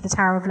taken to the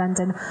Tower of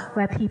London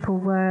where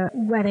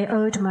they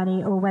owed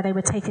money, or where they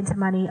were taken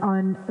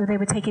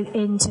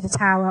into the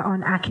tower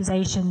on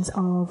accusations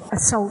of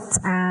assault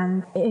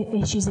and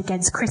issues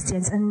against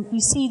Christians. And you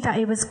see that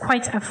it was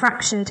quite a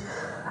fractured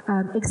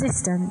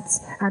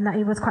existence, and that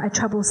it was quite a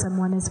troublesome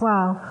one as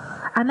well.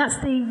 And that's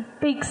the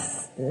big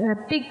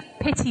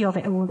pity of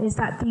it all, is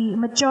that the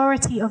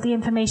majority of the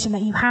information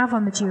that you have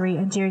on the Jewry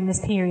and during this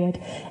period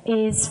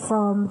is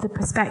from the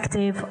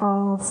perspective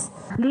of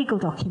legal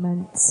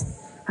documents,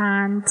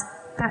 and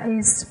that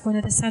is one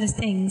of the saddest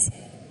things.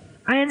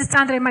 I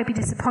understand that it might be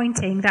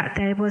disappointing that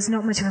there was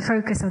not much of a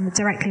focus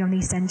directly on the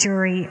East End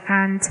Jewry,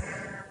 and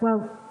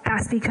well,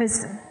 that's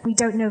because we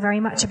don't know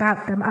very much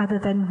about them other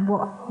than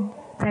what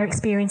their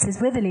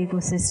experiences with the legal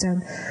system.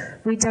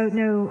 We don't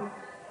know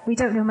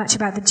much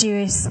about the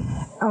Jews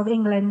of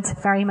England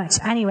very much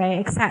anyway,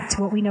 except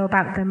what we know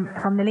about them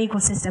from the legal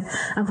system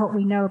and what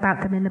we know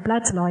about them in the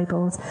blood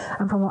libels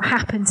and from what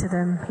happened to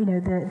them. You know,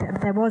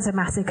 there was a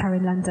massacre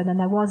in London, and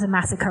there was a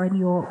massacre in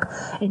York.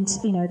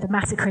 The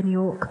massacre in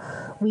York,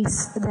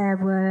 there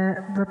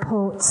were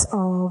reports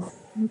of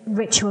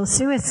ritual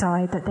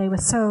suicide, that they were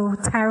so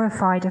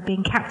terrified of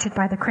being captured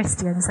by the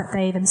Christians that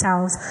they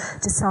themselves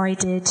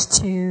decided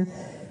to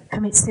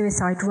commit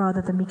suicide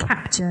rather than be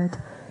captured.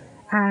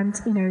 And,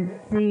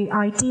 the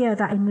idea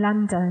that in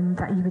London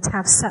that you would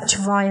have such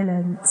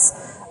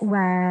violence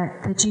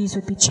where the Jews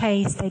would be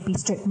chased, they'd be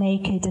stripped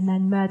naked and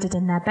then murdered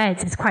in their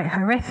beds is quite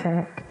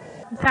horrific.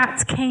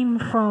 That came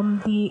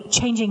from the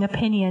changing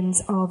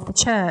opinions of the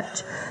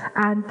church,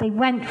 and they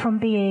went from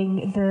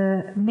being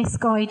the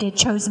misguided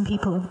chosen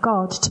people of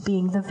God to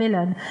being the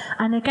villain.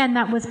 And again,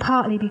 that was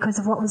partly because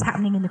of what was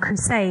happening in the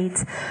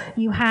Crusades.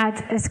 You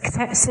had a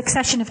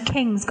succession of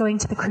kings going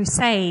to the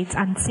Crusades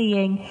and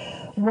seeing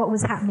what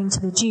was happening to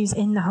the Jews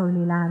in the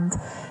Holy Land,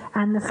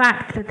 and the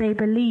fact that they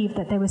believed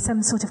that there was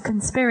some sort of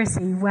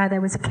conspiracy where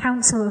there was a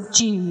council of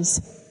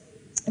Jews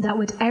that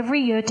would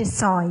every year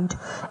decide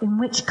in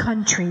which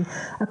country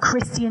a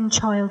Christian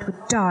child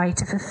would die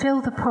to fulfill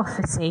the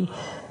prophecy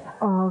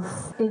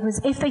of, it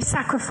was if they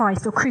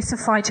sacrificed or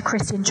crucified a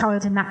Christian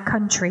child in that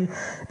country,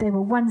 they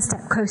were one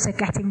step closer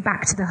getting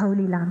back to the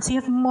Holy Land. So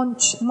you have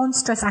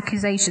monstrous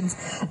accusations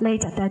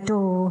laid at their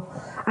door,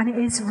 and it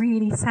is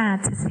really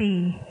sad to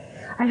see.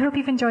 I hope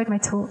you've enjoyed my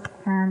talk,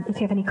 and if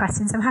you have any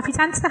questions, I'm happy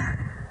to answer.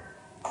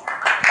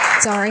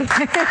 Sorry.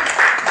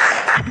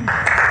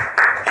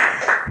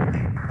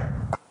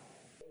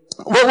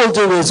 What we'll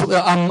do is,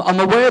 I'm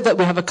aware that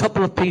we have a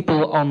couple of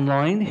people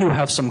online who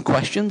have some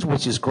questions,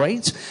 which is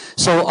great.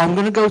 So I'm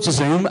going to go to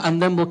Zoom,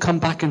 and then we'll come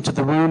back into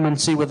the room and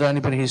see whether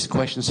anybody has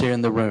questions here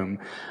in the room.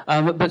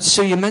 But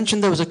Sue, you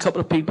mentioned there was a couple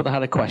of people that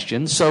had a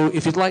question. So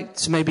if you'd like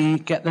to maybe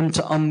get them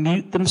to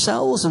unmute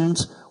themselves, and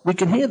we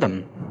can hear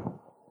them.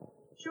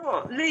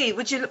 Sure. Lee,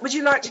 would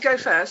you like to go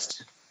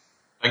first?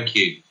 Thank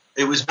you.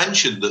 It was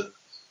mentioned that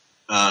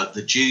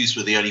the Jews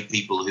were the only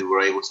people who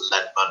were able to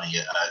lend money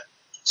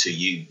to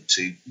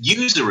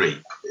usury,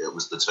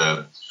 was the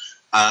term.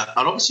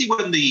 And obviously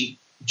when the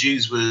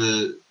Jews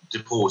were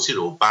deported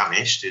or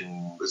banished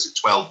in, was it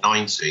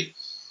 1290,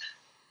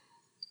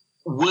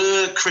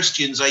 were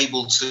Christians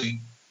able to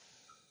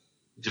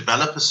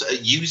develop a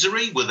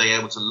usury? Were they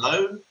able to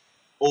loan?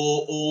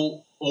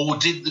 Or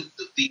did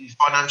the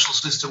financial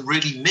system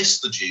really miss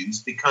the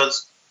Jews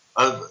because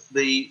of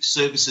the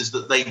services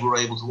that they were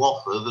able to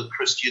offer that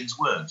Christians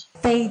weren't?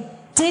 They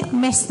did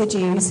miss the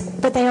Jews,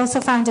 but they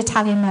also found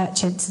Italian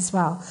merchants as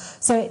well.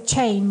 So it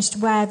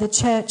changed where the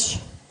church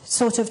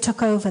sort of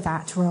took over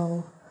that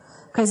role,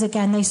 because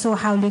again, they saw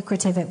how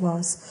lucrative it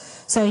was.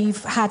 So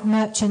you've had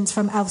merchants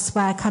from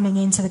elsewhere coming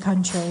into the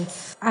country.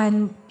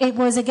 And it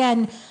was,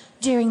 again,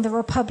 during the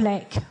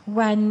Republic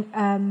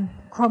when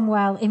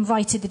Cromwell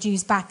invited the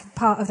Jews back.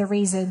 Part of the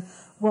reason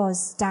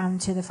was down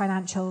to the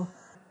financial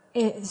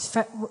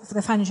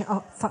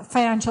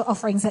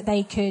offerings that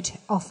they could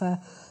offer.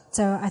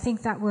 So I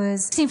think that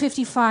was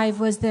 1655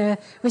 was the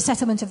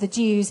resettlement of the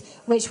Jews,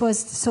 which was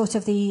sort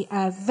of the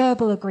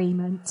verbal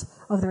agreement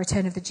of the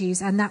return of the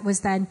Jews, and that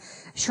was then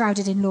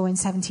shrouded in law in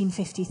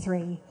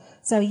 1753.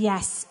 So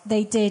yes,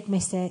 they did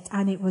miss it,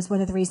 and it was one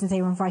of the reasons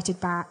they were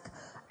invited back.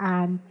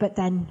 But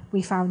then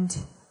we found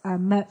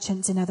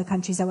merchants in other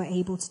countries that were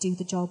able to do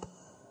the job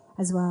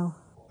as well.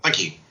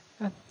 Thank you.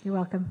 You're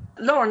welcome.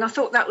 Lauren, I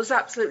thought that was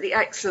absolutely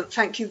excellent.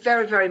 Thank you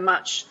very, very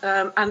much.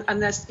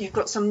 And you've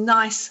got some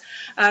nice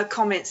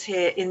comments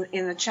here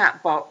in the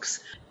chat box.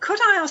 Could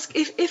I ask,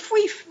 if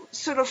we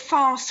sort of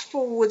fast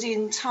forward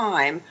in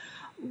time,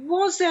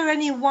 was there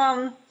any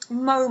one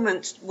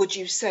moment, would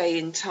you say,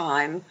 in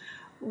time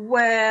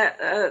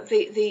where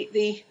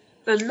the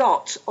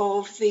lot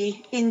of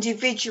the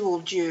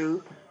individual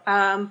Jew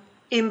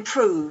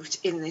improved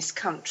in this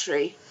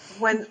country?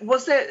 When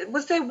was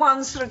there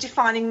one sort of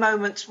defining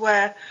moment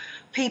where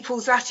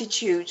people's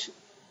attitude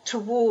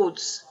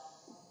towards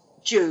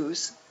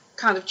Jews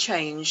kind of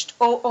changed,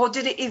 or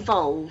did it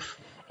evolve?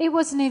 It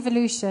was an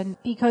evolution,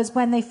 because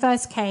when they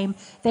first came,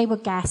 they were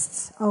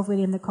guests of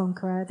William the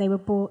Conqueror. They were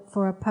bought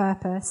for a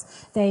purpose.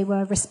 They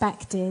were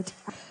respected.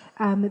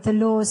 The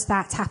laws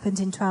that happened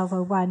in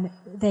 1201,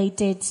 they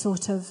did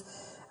sort of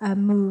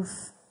move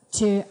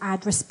to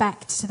add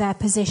respect to their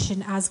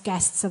position as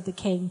guests of the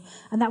king.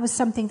 And that was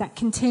something that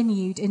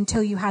continued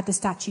until you had the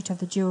Statute of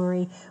the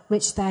Jewry,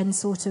 which then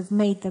sort of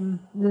made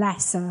them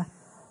lesser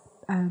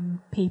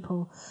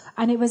people.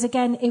 And it was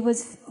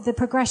the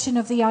progression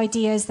of the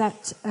ideas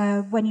that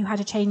when you had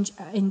a change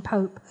in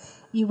Pope,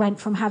 you went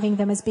from having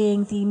them as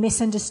being the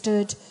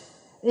misunderstood,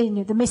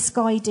 the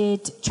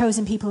misguided,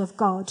 chosen people of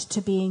God,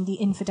 to being the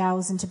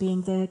infidels and to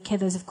being the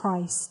killers of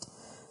Christ.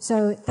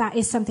 So that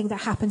is something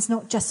that happens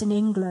not just in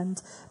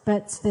England,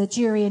 but the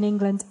Jewry in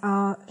England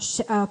are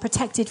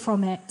protected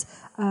from it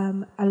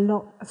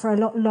for a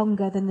lot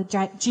longer than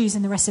the Jews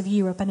in the rest of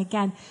Europe. And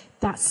again,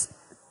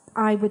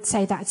 I would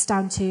say that's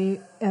down to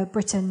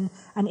Britain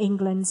and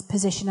England's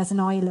position as an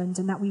island,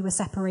 and that we were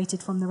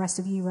separated from the rest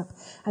of Europe,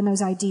 and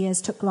those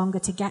ideas took longer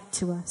to get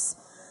to us.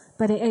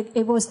 But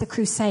it was the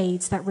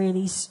Crusades that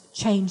really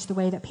changed the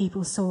way that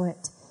people saw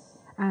it.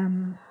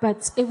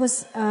 But it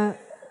was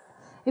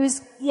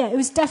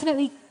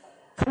definitely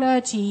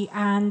clergy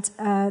and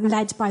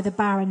led by the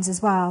barons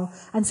as well.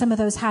 And some of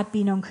those had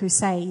been on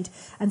crusade,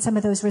 and some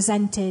of those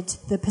resented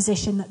the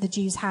position that the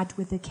Jews had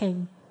with the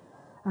king,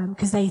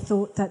 because they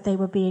thought that they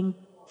were being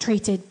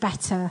treated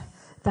better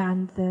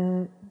than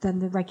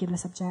the regular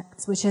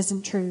subjects, which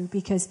isn't true,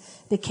 because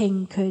the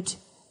king could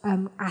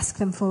ask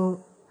them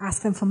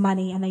for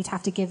money and they'd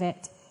have to give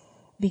it,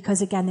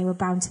 because again they were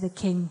bound to the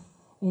king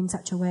in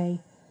such a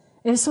way.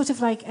 It was sort of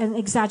like an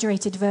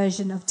exaggerated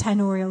version of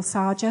tenorial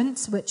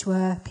sergeants, which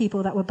were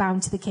people that were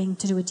bound to the king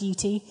to do a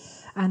duty,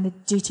 and the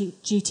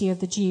duty of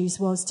the Jews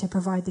was to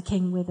provide the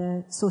king with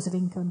a source of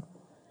income.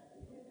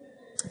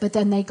 But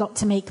then they got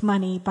to make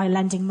money by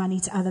lending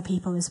money to other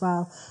people as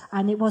well.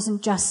 And it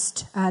wasn't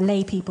just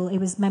lay people, it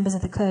was members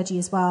of the clergy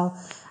as well.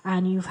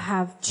 And you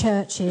have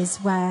churches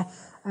where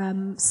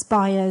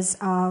spires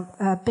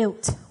are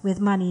built with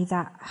money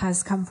that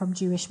has come from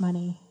Jewish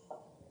money.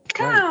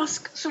 Can I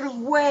ask sort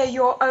of where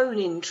your own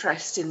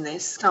interest in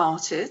this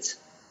started?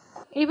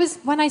 It was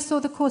when I saw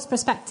the course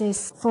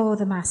prospectus for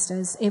the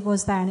Masters, it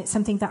was there, and it's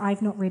something that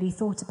I've not really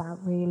thought about,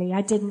 really.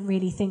 I didn't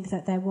really think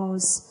that there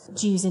was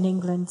Jews in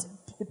England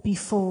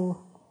before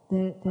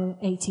the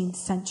 18th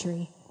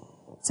century.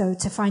 So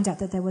to find out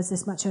that there was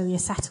this much earlier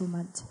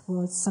settlement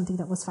was something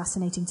that was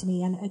fascinating to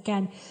me. And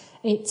again,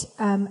 it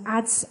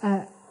adds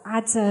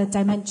a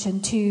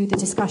dimension to the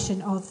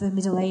discussion of the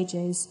Middle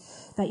Ages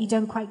that you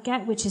don't quite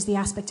get, which is the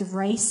aspect of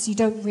race. You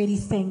don't really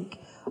think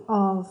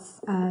of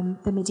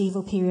the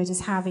medieval period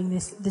as having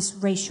this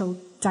racial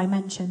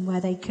dimension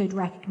where they could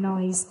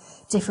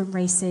recognise different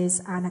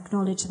races and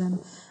acknowledge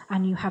them,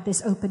 and you have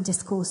this open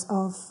discourse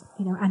of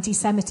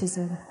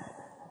anti-Semitism.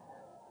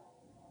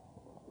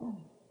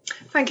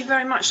 Thank you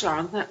very much,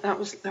 Lauren. That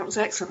was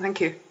excellent. Thank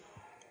you.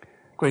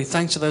 Great,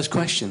 thanks for those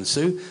questions,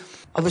 Sue.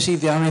 Obviously,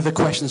 if there are any other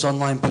questions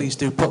online, please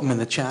do put them in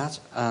the chat,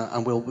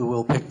 and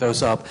we'll pick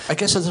those up. I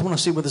guess I just want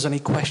to see whether there's any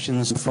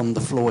questions from the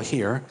floor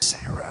here.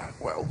 Sarah,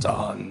 well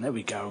done. There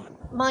we go.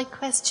 My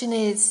question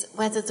is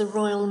whether the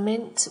Royal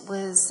Mint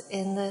was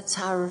in the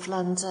Tower of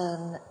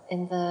London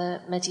in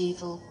the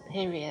medieval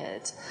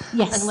period.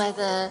 Yes. And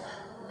whether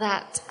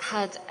that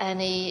had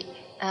any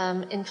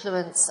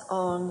influence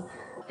on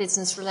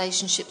business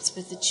relationships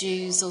with the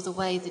Jews, or the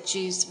way the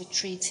Jews were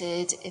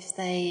treated if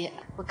they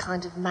were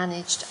kind of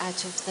managed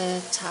out of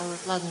the Tower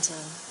of London.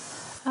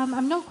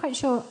 I'm not quite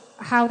sure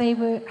how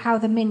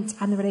the Mint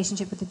and the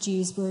relationship with the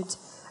Jews would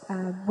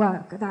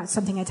work. That's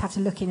something I'd have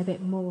to look in a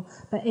bit more.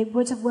 But it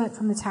would have worked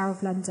from the Tower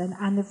of London,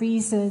 and the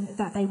reason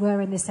that they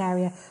were in this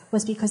area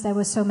was because there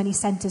were so many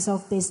centres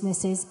of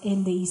businesses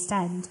in the East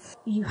End.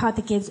 You had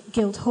the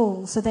Guild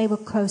Hall, so they were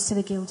close to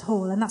the Guild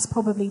Hall, and that's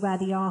probably where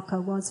the Arca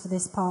was for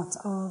this part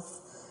of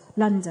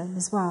London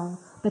as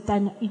well. But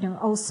then,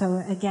 also,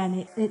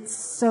 again, it's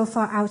so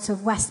far out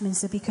of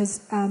Westminster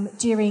because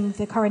during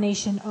the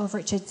coronation of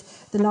Richard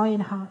the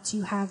Lionheart,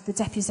 you have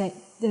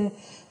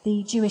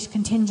the Jewish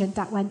contingent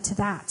that went to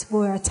that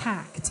were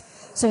attacked.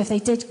 So if they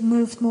did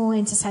move more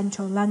into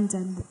central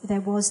London,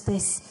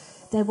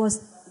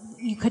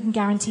 you couldn't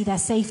guarantee their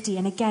safety.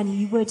 And again,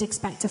 you would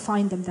expect to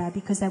find them there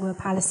because there were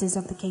palaces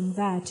of the king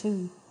there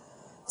too.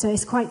 So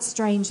it's quite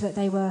strange that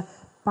they were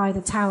by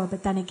the Tower,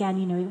 but then again,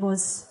 it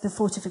was the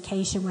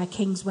fortification where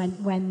kings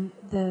went when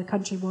the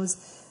country was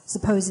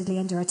supposedly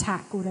under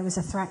attack or there was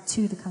a threat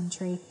to the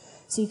country.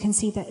 So you can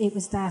see that it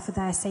was there for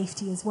their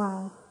safety as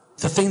well.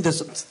 The thing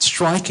that's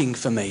striking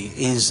for me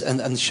is,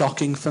 and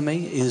shocking for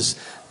me, is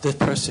the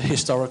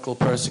historical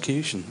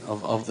persecution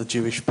of the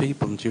Jewish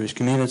people and Jewish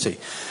community.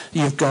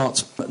 You've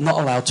got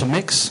not allowed to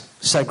mix,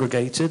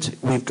 segregated,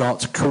 we've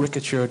got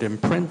caricatured in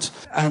print,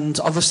 and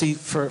obviously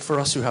for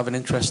us who have an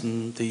interest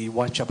in the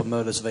Whitechapel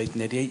murders of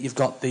 1888, you've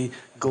got the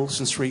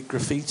Goulston Street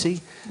graffiti,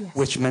 yes,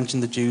 which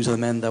mentioned the Jews are the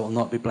men that will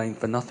not be blamed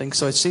for nothing.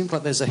 So it seems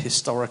like there's a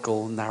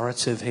historical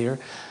narrative here,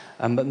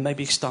 but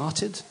maybe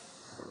started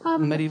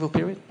medieval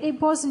period?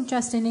 It wasn't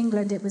just in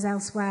England, it was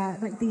elsewhere.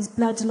 Like these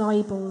blood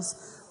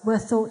libels were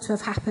thought to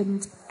have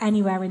happened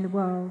anywhere in the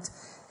world.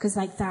 Because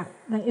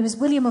it was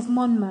William of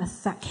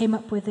Monmouth that came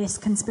up with this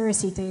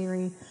conspiracy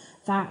theory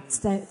that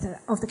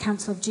of the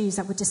Council of Jews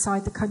that would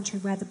decide the country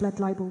where the blood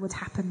libel would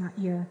happen that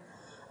year.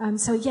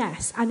 So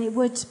yes, and it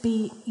would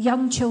be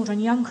young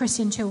children, young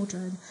Christian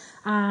children,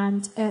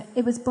 and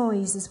it was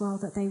boys as well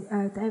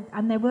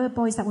and there were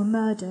boys that were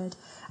murdered,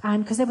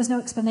 and because there was no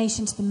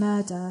explanation to the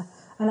murder,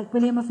 like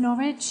William of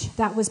Norwich,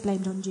 that was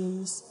blamed on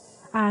Jews,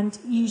 and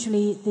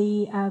usually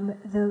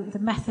the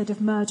method of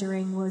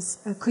murdering was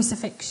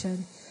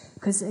crucifixion,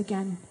 because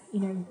again,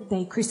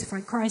 they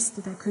crucified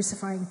Christ, they're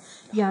crucifying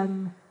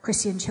young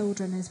Christian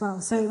children as well.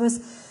 So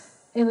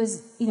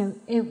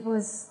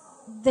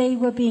they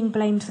were being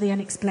blamed for the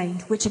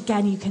unexplained, which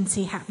again you can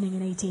see happening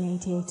in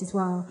 1888 as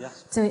well.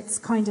 Yes. So it's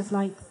kind of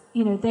like,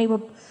 they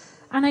were,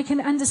 and I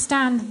can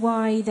understand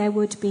why there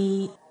would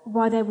be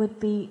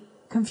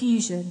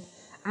confusion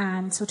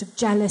and sort of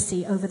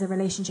jealousy over the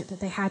relationship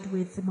that they had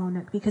with the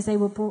monarch, because they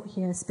were brought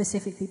here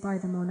specifically by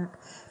the monarch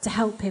to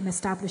help him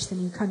establish the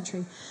new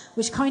country,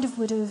 which kind of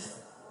would have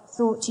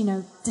thought,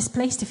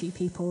 displaced a few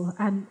people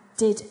and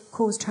did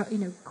cause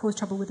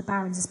trouble with the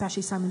barons,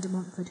 especially Simon de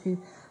Montfort, who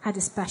had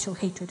a special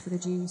hatred for the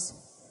Jews.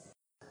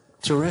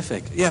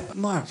 Terrific. Yeah,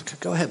 Mark,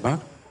 go ahead,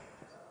 Mark.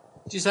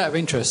 Just out of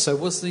interest, so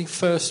was the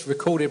first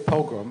recorded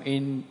pogrom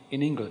in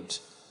England?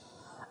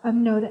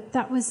 No,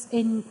 that was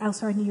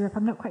elsewhere in Europe.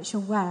 I'm not quite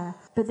sure where,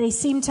 but they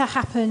seem to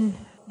happen.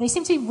 They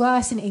seem to be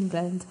worse in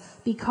England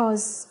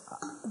because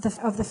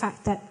of the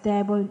fact that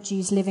there weren't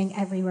Jews living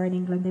everywhere in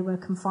England. They were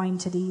confined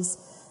to these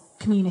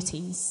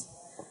communities.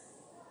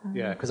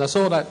 Yeah, because I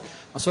saw that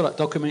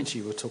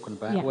documentary you were talking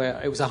about,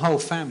 where it was a whole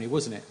family,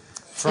 wasn't it?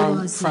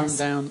 Thrown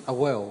down a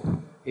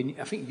well in,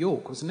 I think,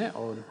 York, wasn't it?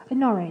 Or in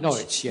Norwich.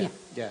 Norwich, yeah.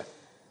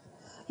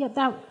 Yeah,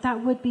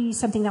 that would be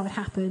something that would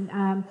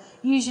happen.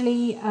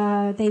 Usually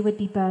they would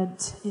be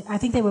burnt. I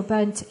think they were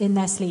burnt in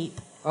their sleep,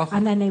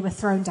 and then they were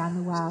thrown down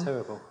the well. That's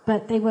terrible.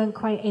 But they weren't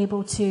quite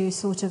able to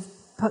sort of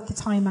put the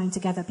timeline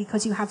together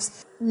because you have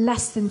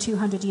less than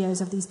 200 years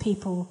of these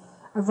people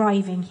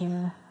arriving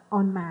here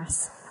en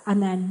masse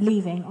and then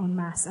leaving en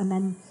masse, and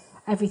then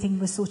everything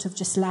was sort of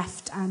just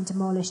left and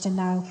demolished, and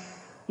now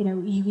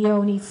you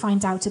only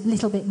find out a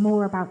little bit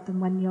more about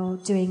them when you're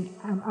doing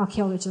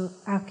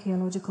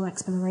archaeological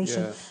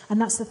exploration. Yeah.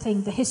 And that's the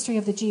thing. The history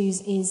of the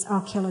Jews is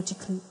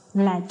archaeologically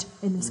led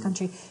in this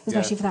country,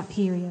 especially for that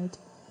period.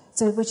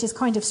 So, which is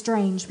kind of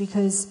strange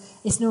because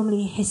it's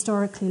normally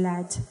historically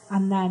led,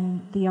 and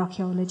then the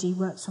archaeology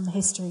works from the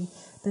history.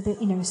 But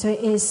so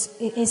it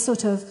is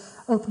sort of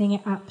opening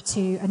it up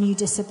to a new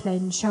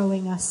discipline,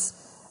 showing us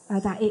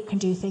that it can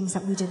do things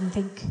that we didn't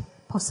think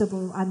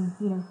possible, and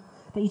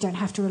that you don't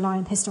have to rely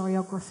on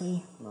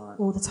historiography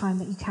all the time,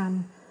 that you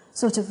can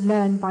sort of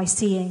learn by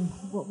seeing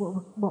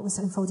what was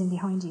unfolding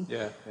behind you.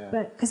 Yeah.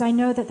 But because I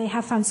know that they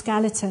have found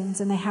skeletons,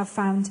 and they have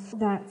found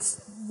that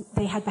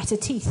they had better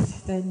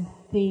teeth than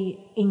the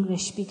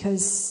English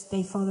because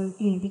they follow,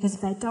 because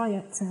of their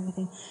diets and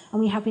everything. And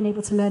we have been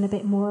able to learn a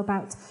bit more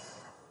about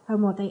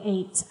what they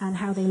ate and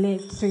how they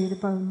lived through the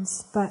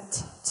bones.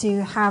 But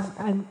to have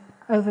an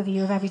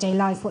overview of everyday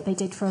life, what they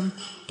did from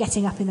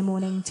getting up in the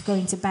morning to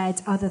going to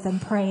bed, other than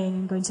praying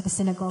and going to the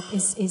synagogue,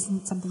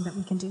 isn't something that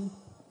we can do.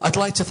 I'd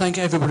like to thank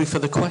everybody for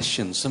the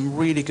questions, some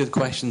really good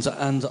questions.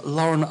 And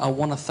Lauren, I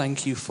want to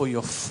thank you for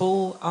your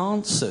full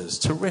answers,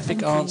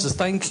 terrific answers.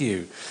 Thank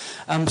you.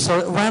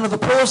 So a round of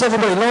applause,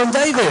 everybody. Lauren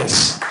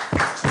Davis.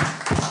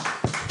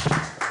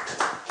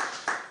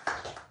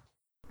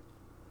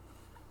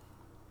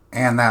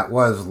 And that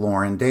was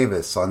Lauren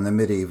Davis on the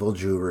medieval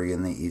Jewry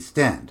in the East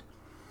End.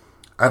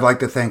 I'd like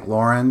to thank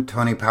Lauren,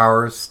 Tony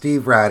Powers,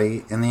 Steve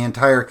Ratty, and the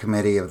entire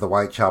committee of the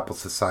Whitechapel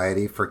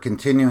Society for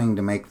continuing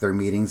to make their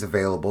meetings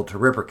available to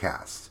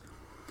Rippercast.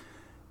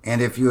 And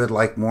if you would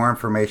like more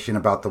information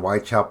about the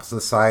Whitechapel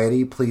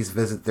Society, please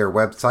visit their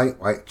website,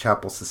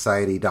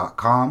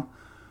 whitechapelsociety.com,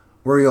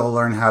 where you'll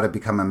learn how to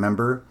become a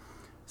member,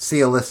 see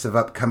a list of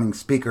upcoming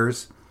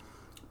speakers,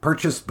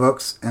 purchase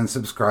books, and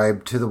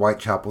subscribe to the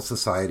Whitechapel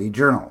Society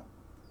Journal.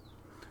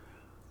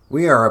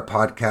 We are a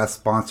podcast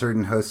sponsored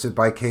and hosted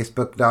by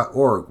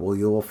Casebook.org, where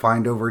you will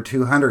find over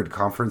 200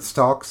 conference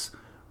talks,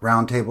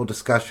 roundtable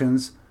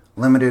discussions,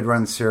 limited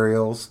run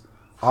serials,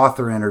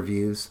 author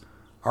interviews,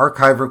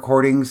 archive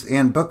recordings,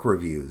 and book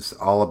reviews,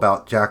 all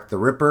about Jack the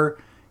Ripper,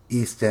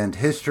 East End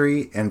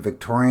history, and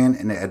Victorian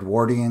and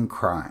Edwardian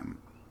crime.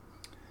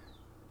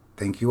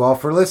 Thank you all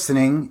for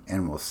listening,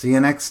 and we'll see you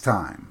next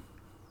time.